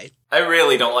 Alright. I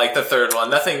really don't like the third one.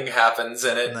 Nothing happens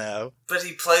in it. No. But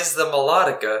he plays the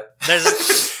melodica. There's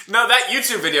No, that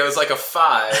YouTube video is like a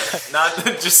 5. not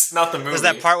the movie. there's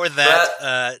that part where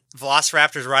that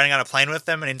Velociraptor's riding on a plane with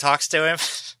him and he talks to him.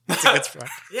 That's a good part.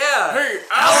 Yeah. Hey,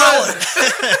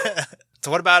 Alan!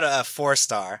 So what about a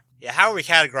 4-star? Yeah, how are we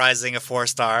categorizing a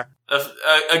 4-star?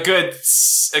 a good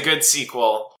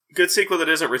sequel. Good sequel that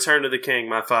isn't Return to the King,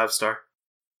 my 5-star.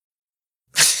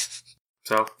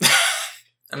 So,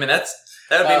 I mean, that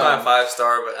would be my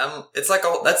 5-star, but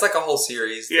that's like a whole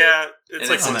series. yeah, it's And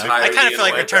like it's some entirely I kind of feel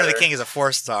like way Return of the better. King is a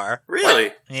 4-star.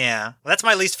 Really? Yeah. Well, that's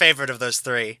my least favorite of those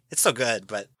 3. It's still good,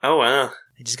 but Oh, wow.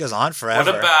 it just goes on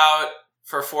forever. What about,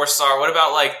 for 4-star, what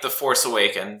about like The Force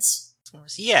Awakens?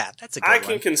 Yeah, that's a good I one.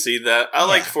 can concede that. I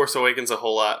like Yeah. Force Awakens a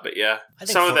whole lot, but yeah. I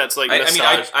think Some of For- that's like I mean,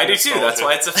 nostalgia. I do too. That's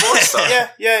why it's a 4-star.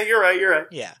 Yeah, you're right.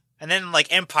 Yeah. And then,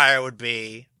 like, Empire would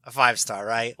be a 5-star,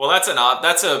 right? Well, that's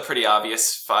a pretty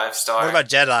obvious 5-star. What about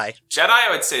Jedi? Jedi? I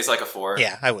would say is like a 4.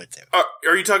 Yeah, I would too.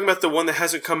 Are you talking about the one that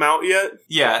hasn't come out yet?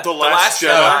 Yeah. The Last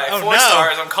Jedi? Oh, 4 no.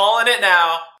 stars. I'm calling it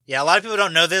now. Yeah, a lot of people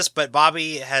don't know this, but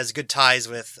Bobby has good ties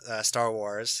with Star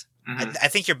Wars. Mhm. I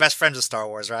think you're best friends with Star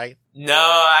Wars, right? No,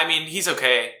 I mean he's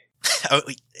okay. Oh,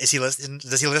 is he listen?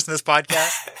 Does he listen to this podcast?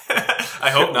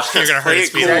 I hope not. You're gonna hurt his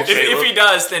Play it feelings. cool. If he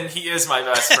does, then he is my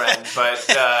best friend. But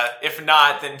if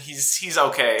not, then he's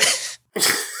okay.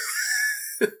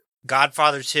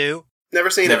 Godfather 2. Never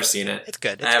seen Never it. seen it. It's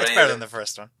good. I It's haven't better either. than the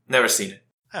first one. Never seen it.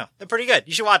 Oh, they're pretty good.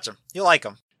 You should watch them. You'll like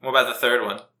them. What about the third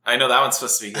one? I know that one's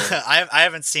supposed to be good. I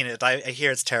haven't seen it. I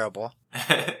hear it's terrible.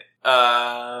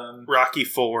 Rocky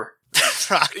 4.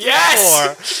 Rocky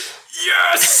Yes!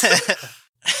 Yes!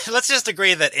 4. Let's just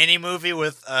agree that any movie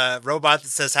with a robot that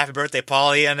says "Happy Birthday,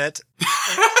 Polly" in it.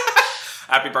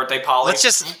 Happy birthday, Polly. Let's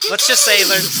just say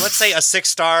let's say a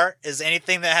 6-star is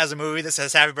anything that has a movie that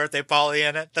says "Happy Birthday, Polly"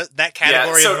 in it. That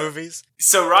category so- of movies.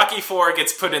 So Rocky 4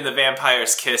 gets put in the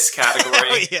Vampire's Kiss Oh,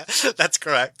 category. yeah, that's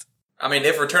correct. I mean,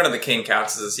 if Return of the King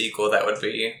counts as a sequel, that would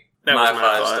be That my was my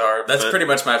 5-star. thought, That's but- pretty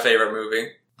much my favorite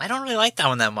movie. I don't really like that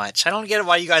one that much. I don't get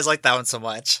why you guys like that one so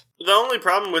much. The only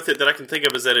problem with it that I can think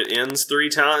of is that it ends 3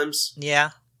 times.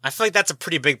 Yeah, I feel like that's a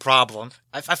pretty big problem.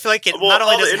 I feel like it Well, not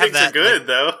only all the does it have endings that are good, like,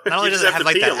 though. not only You does just it have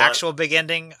like to pee that a lot. actual big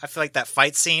ending, I feel like that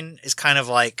fight scene is kind of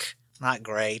like not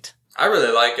great. I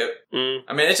really like it. Mm.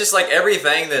 I mean, it's just like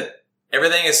everything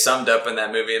is summed up in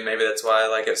that movie, and maybe that's why I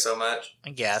like it so much.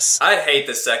 I guess I hate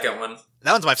the second one.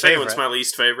 that one's my Second favorite. one's my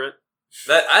least favorite.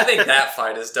 I think that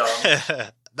fight is dumb.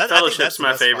 I think Fellowship's that's the my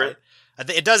best favorite. fight. I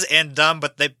think it does end dumb,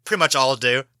 but they pretty much all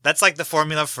do. That's like the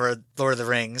formula for Lord of the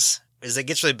Rings. Is it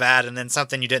gets really bad, and then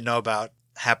something you didn't know about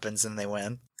happens, and they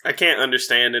win. I can't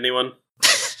understand anyone.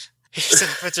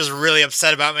 Spencer's really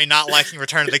upset about me not liking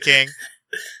Return of the King.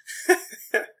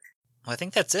 Well, I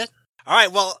think that's it. All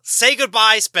right, well, say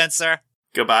goodbye, Spencer.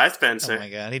 Goodbye, Oh Spencer. my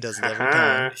god, he does it every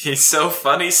time. He's so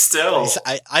funny still.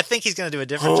 I think he's going to do a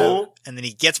different Oh. joke, and then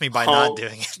he gets me by Oh. not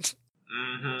doing it.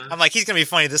 Mm-hmm. I'm like, he's going to be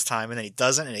funny this time, and then he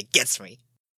doesn't, and it gets me.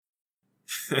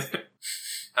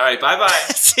 All right, bye-bye.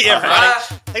 See you, everybody. Bye.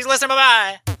 Thanks for listening.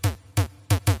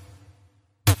 Bye-bye.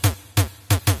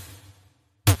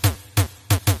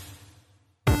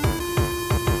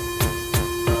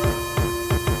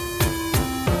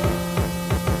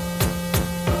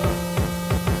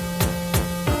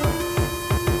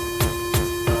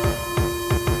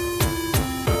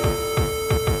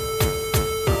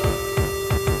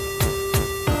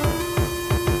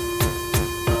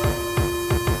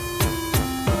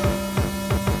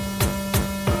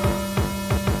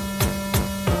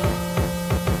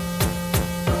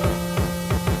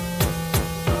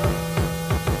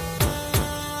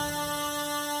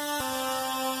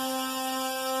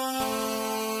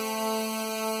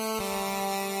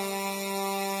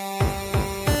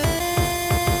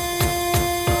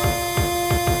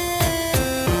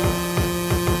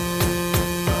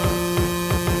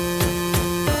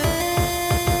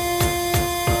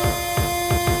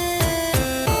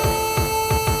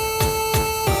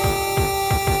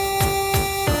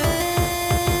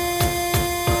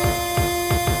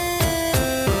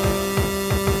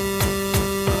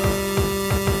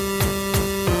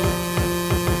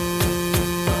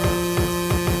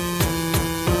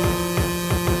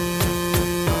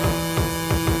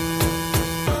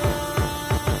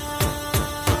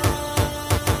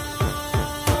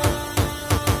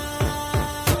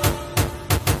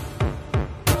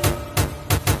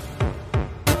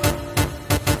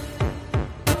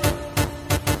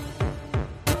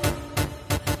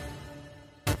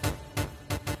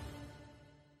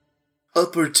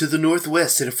 upward to the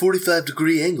northwest at a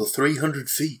 45-degree angle, 300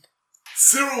 feet.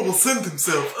 Cyril will send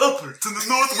himself upward to the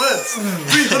northwest,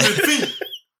 300 feet.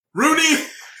 Rooney!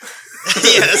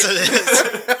 Yeah, that's what it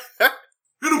is.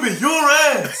 It'll be your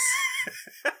ass!